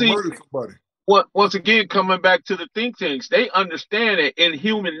murder, murder somebody. Once again, coming back to the think tanks, they understand that in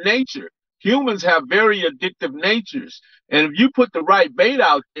human nature, humans have very addictive natures. And if you put the right bait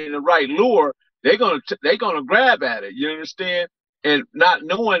out there and the right lure, they're gonna grab at it. You understand? And not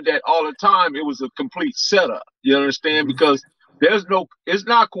knowing that all the time it was a complete setup. You understand? Mm-hmm. Because it's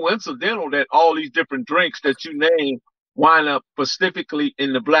not coincidental that all these different drinks that you name wind up specifically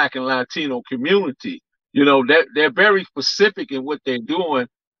in the Black and Latino community. You know, they're very specific in what they're doing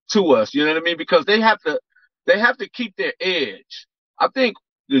to us. You know what I mean? Because they have to keep their edge. I think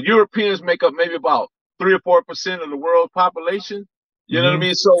the Europeans make up maybe about 3 or 4% of the world's population. You know what I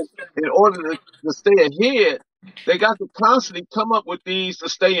mean? So in order to stay ahead, they got to constantly come up with things to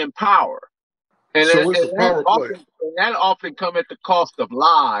stay in power. And, so it's a power play. That often come at the cost of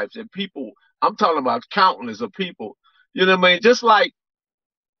lives and people. I'm talking about countless of people. You know what I mean? Just like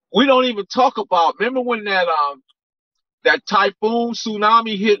we don't even talk about, remember when that typhoon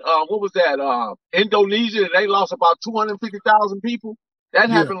tsunami hit, what was that, Indonesia, and they lost about 250,000 people? That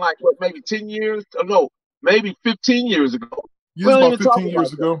happened like, what, maybe 10 years? No, maybe 15 years ago. Yeah, we don't about 15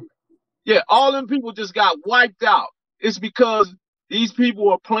 years ago. Yeah, all them people just got wiped out. It's because these people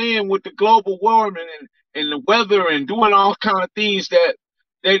are playing with the global warming and the weather and doing all kind of things that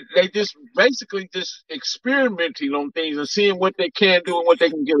they just basically just experimenting on things and seeing what they can do and what they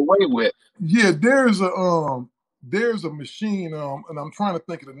can get away with. Yeah, there's a machine, and I'm trying to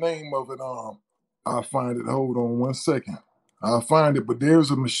think of the name of it. I'll find it. Hold on 1 second. I'll find it. But there's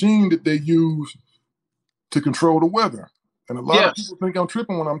a machine that they use to control the weather. And a lot of people think I'm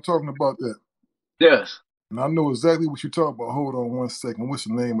tripping when I'm talking about that. Yes. And I know exactly what you're talking about. Hold on 1 second. What's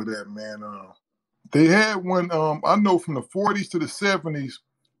the name of that, man? They had one, I know from the 40s to the 70s,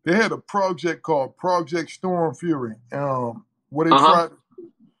 they had a project called Project Storm Fury, where they tried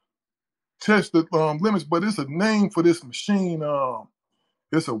test the limits, but it's a name for this machine.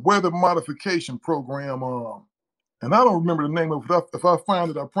 It's a weather modification program. And I don't remember the name of it. If I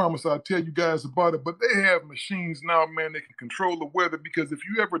find it, I promise I'll tell you guys about it. But they have machines now, man, that can control the weather. Because if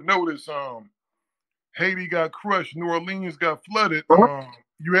you ever notice, Haiti got crushed, New Orleans got flooded.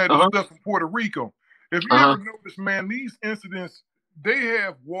 You had the stuff in Puerto Rico. If you ever notice, man, these incidents, they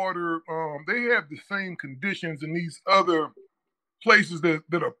have water. They have the same conditions in these other places that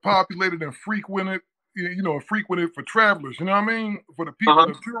are populated and frequented. Frequented for travelers. You know what I mean? For the people,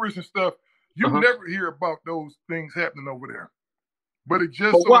 the tourists and stuff. You never hear about those things happening over there. But it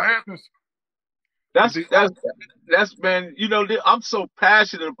just happens. That's man, I'm so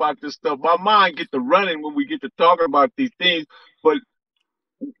passionate about this stuff. My mind get to running when we get to talking about these things. But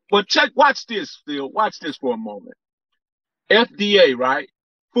watch this, Phil. Watch this for a moment. FDA, right?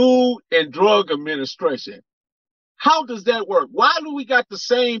 Food and Drug Administration. How does that work? Why do we got the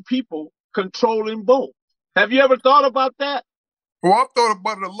same people controlling both? Have you ever thought about that? Well, I've thought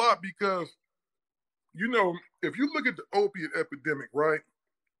about it a lot because, if you look at the opiate epidemic, right?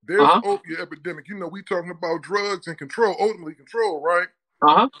 There's an opiate epidemic. We talking about drugs and control, ultimately control, right?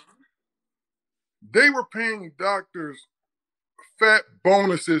 They were paying doctors fat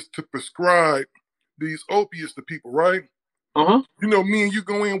bonuses to prescribe these opiates to people, right? Me and you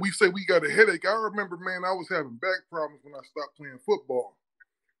go in, we say we got a headache. I remember, man, I was having back problems when I stopped playing football.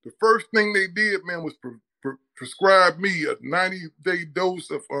 The first thing they did, man, was prescribe me a 90-day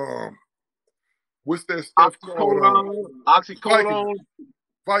dose of what's that stuff called? Oxycodone.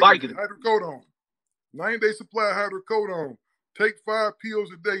 Vicodin, hydrocodone. 90-day supply of hydrocodone. Take 5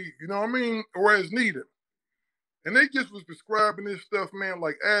 pills a day, you know what I mean? Or as needed. And they just was prescribing this stuff, man,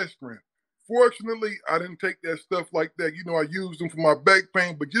 like aspirin. Fortunately, I didn't take that stuff like that. I used them for my back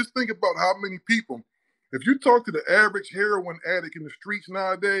pain. But just think about how many people, if you talk to the average heroin addict in the streets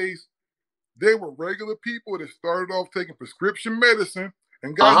nowadays, they were regular people that started off taking prescription medicine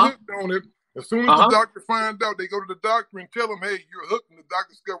and got hooked on it. As soon as the doctor finds out, they go to the doctor and tell them, hey, you're hooked. And the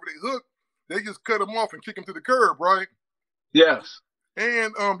doctor discovered they hooked. They just cut them off and kick them to the curb, right? Yes.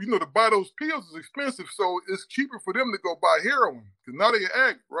 And, to buy those pills is expensive. So it's cheaper for them to go buy heroin because now they're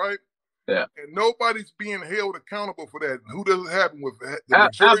addict, right? Yeah. And nobody's being held accountable for that. Who does it happen with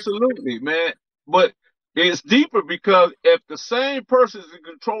that? Absolutely, man. But it's deeper because if the same person is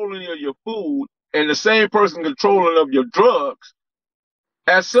controlling of your food and the same person controlling of your drugs,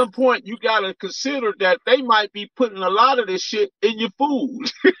 at some point you got to consider that they might be putting a lot of this shit in your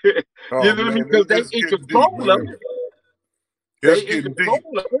food. You know what I mean? Because they in control of it. It's getting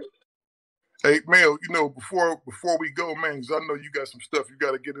deep. Hey, Mel, before we go, man, because I know you got some stuff you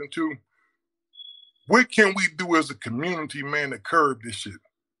got to get into. What can we do as a community, man, to curb this shit?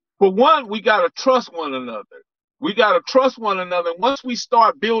 For one, we got to trust one another. We got to trust one another. Once we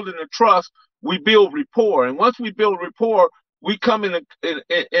start building a trust, we build rapport. And once we build rapport, we come in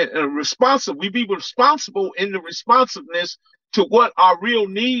a responsive. We be responsible in the responsiveness to what our real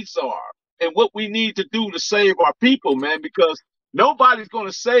needs are and what we need to do to save our people, man, because nobody's going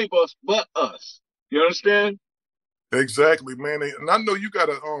to save us but us. You understand? Exactly, man. And I know you got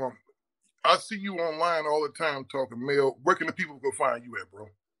to, I see you online all the time talking, Mel. Where can the people go find you at, bro?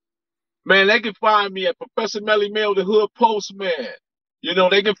 Man, they can find me at Professor Melle, the Hood Postman.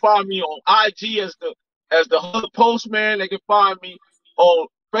 They can find me on IG as the Hood Postman. They can find me on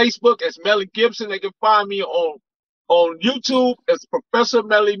Facebook as Melle Gibson. They can find me on YouTube as Professor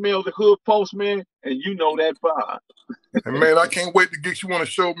Melle, the Hood Postman, and you know that vibe. And man, I can't wait to get you on the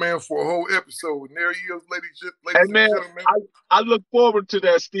show, man, for a whole episode. And there he is, ladies and gentlemen. I look forward to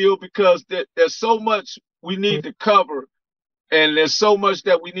that still because there's so much we need to cover. And there's so much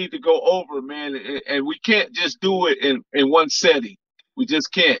that we need to go over, man. And we can't just do it in one setting. We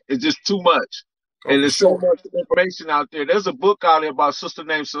just can't. It's just too much. And there's so much information out there. There's a book out there by a sister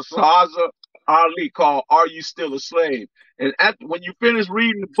named Sister Haza Ali called Are You Still a Slave? And when you finish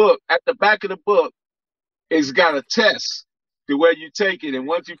reading the book, at the back of the book, it's got a test to where you take it. And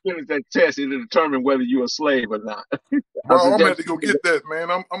once you finish that test, it'll determine whether you're a slave or not. Well, I'm going to have to go get that,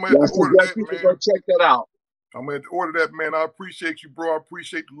 man. I'm going to have to order that, man. Go check that out. I'm going to have to order that, man. I appreciate you, bro. I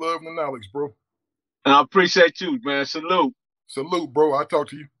appreciate the love and the knowledge, bro. And I appreciate you, man. Salute. Salute, bro. I'll talk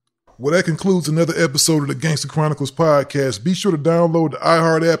to you. Well, that concludes another episode of the Gangster Chronicles podcast. Be sure to download the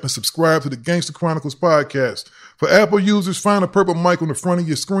iHeart app and subscribe to the Gangster Chronicles podcast. For Apple users, find a purple mic on the front of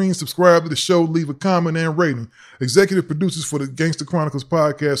your screen, subscribe to the show, leave a comment and rating. Executive producers for the Gangster Chronicles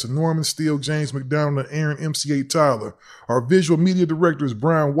podcast are Norman Steele, James McDonald, and Aaron MC8 Tyler. Our visual media director is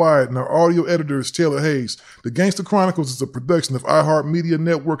Brian Wyatt, and our audio editor is Taylor Hayes. The Gangster Chronicles is a production of iHeart Media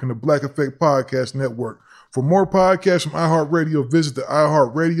Network and the Black Effect Podcast Network. For more podcasts from iHeartRadio, visit the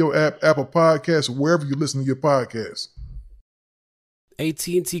iHeartRadio app, Apple Podcasts, or wherever you listen to your podcasts.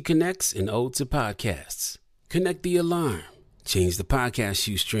 AT&T connects an ode to podcasts. Connect the alarm. Change the podcast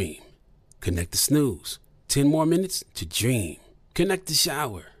you stream. Connect the snooze. 10 more minutes to dream. Connect the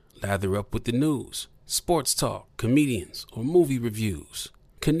shower. Lather up with the news, sports talk, comedians, or movie reviews.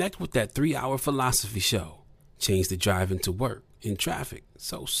 Connect with that 3-hour philosophy show. Change the drive into work in traffic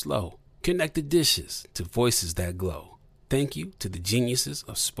so slow. Connect the dishes to voices that glow. Thank you to the geniuses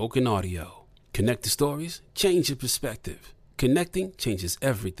of spoken audio. Connect the stories, change your perspective. Connecting changes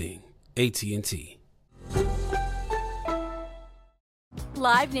everything. AT&T.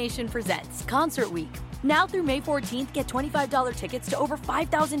 Live Nation presents Concert Week. Now through May 14th, get $25 tickets to over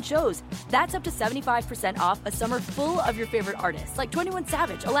 5,000 shows. That's up to 75% off a summer full of your favorite artists like 21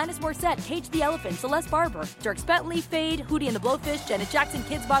 Savage, Alanis Morissette, Cage the Elephant, Celeste Barber, Dierks Bentley, Fade, Hootie and the Blowfish, Janet Jackson,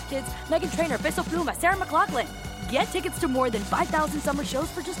 Kids Bop Kids, Meghan Trainor, Peso Pluma, Sarah McLachlan. Get tickets to more than 5,000 summer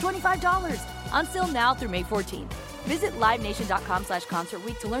shows for just $25. Until now through May 14th. Visit LiveNation.com/Concert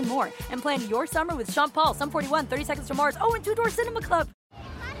Week to learn more and plan your summer with Sean Paul, Sum 41, 30 Seconds to Mars, and Two Door Cinema Club.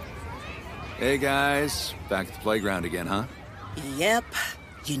 Hey guys, back at the playground again, huh? Yep.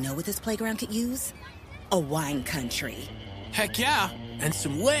 You know what this playground could use? A wine country. Heck yeah, and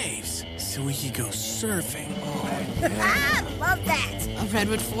some waves, so we could go surfing. Oh, yeah. Love that. A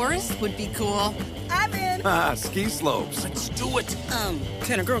redwood forest would be cool. I'm in. Ski slopes. Let's do it.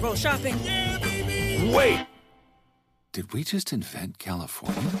 Can a girl go shopping? Yeah, baby. Wait. Did we just invent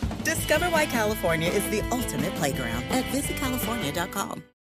California? Discover why California is the ultimate playground at visitcalifornia.com.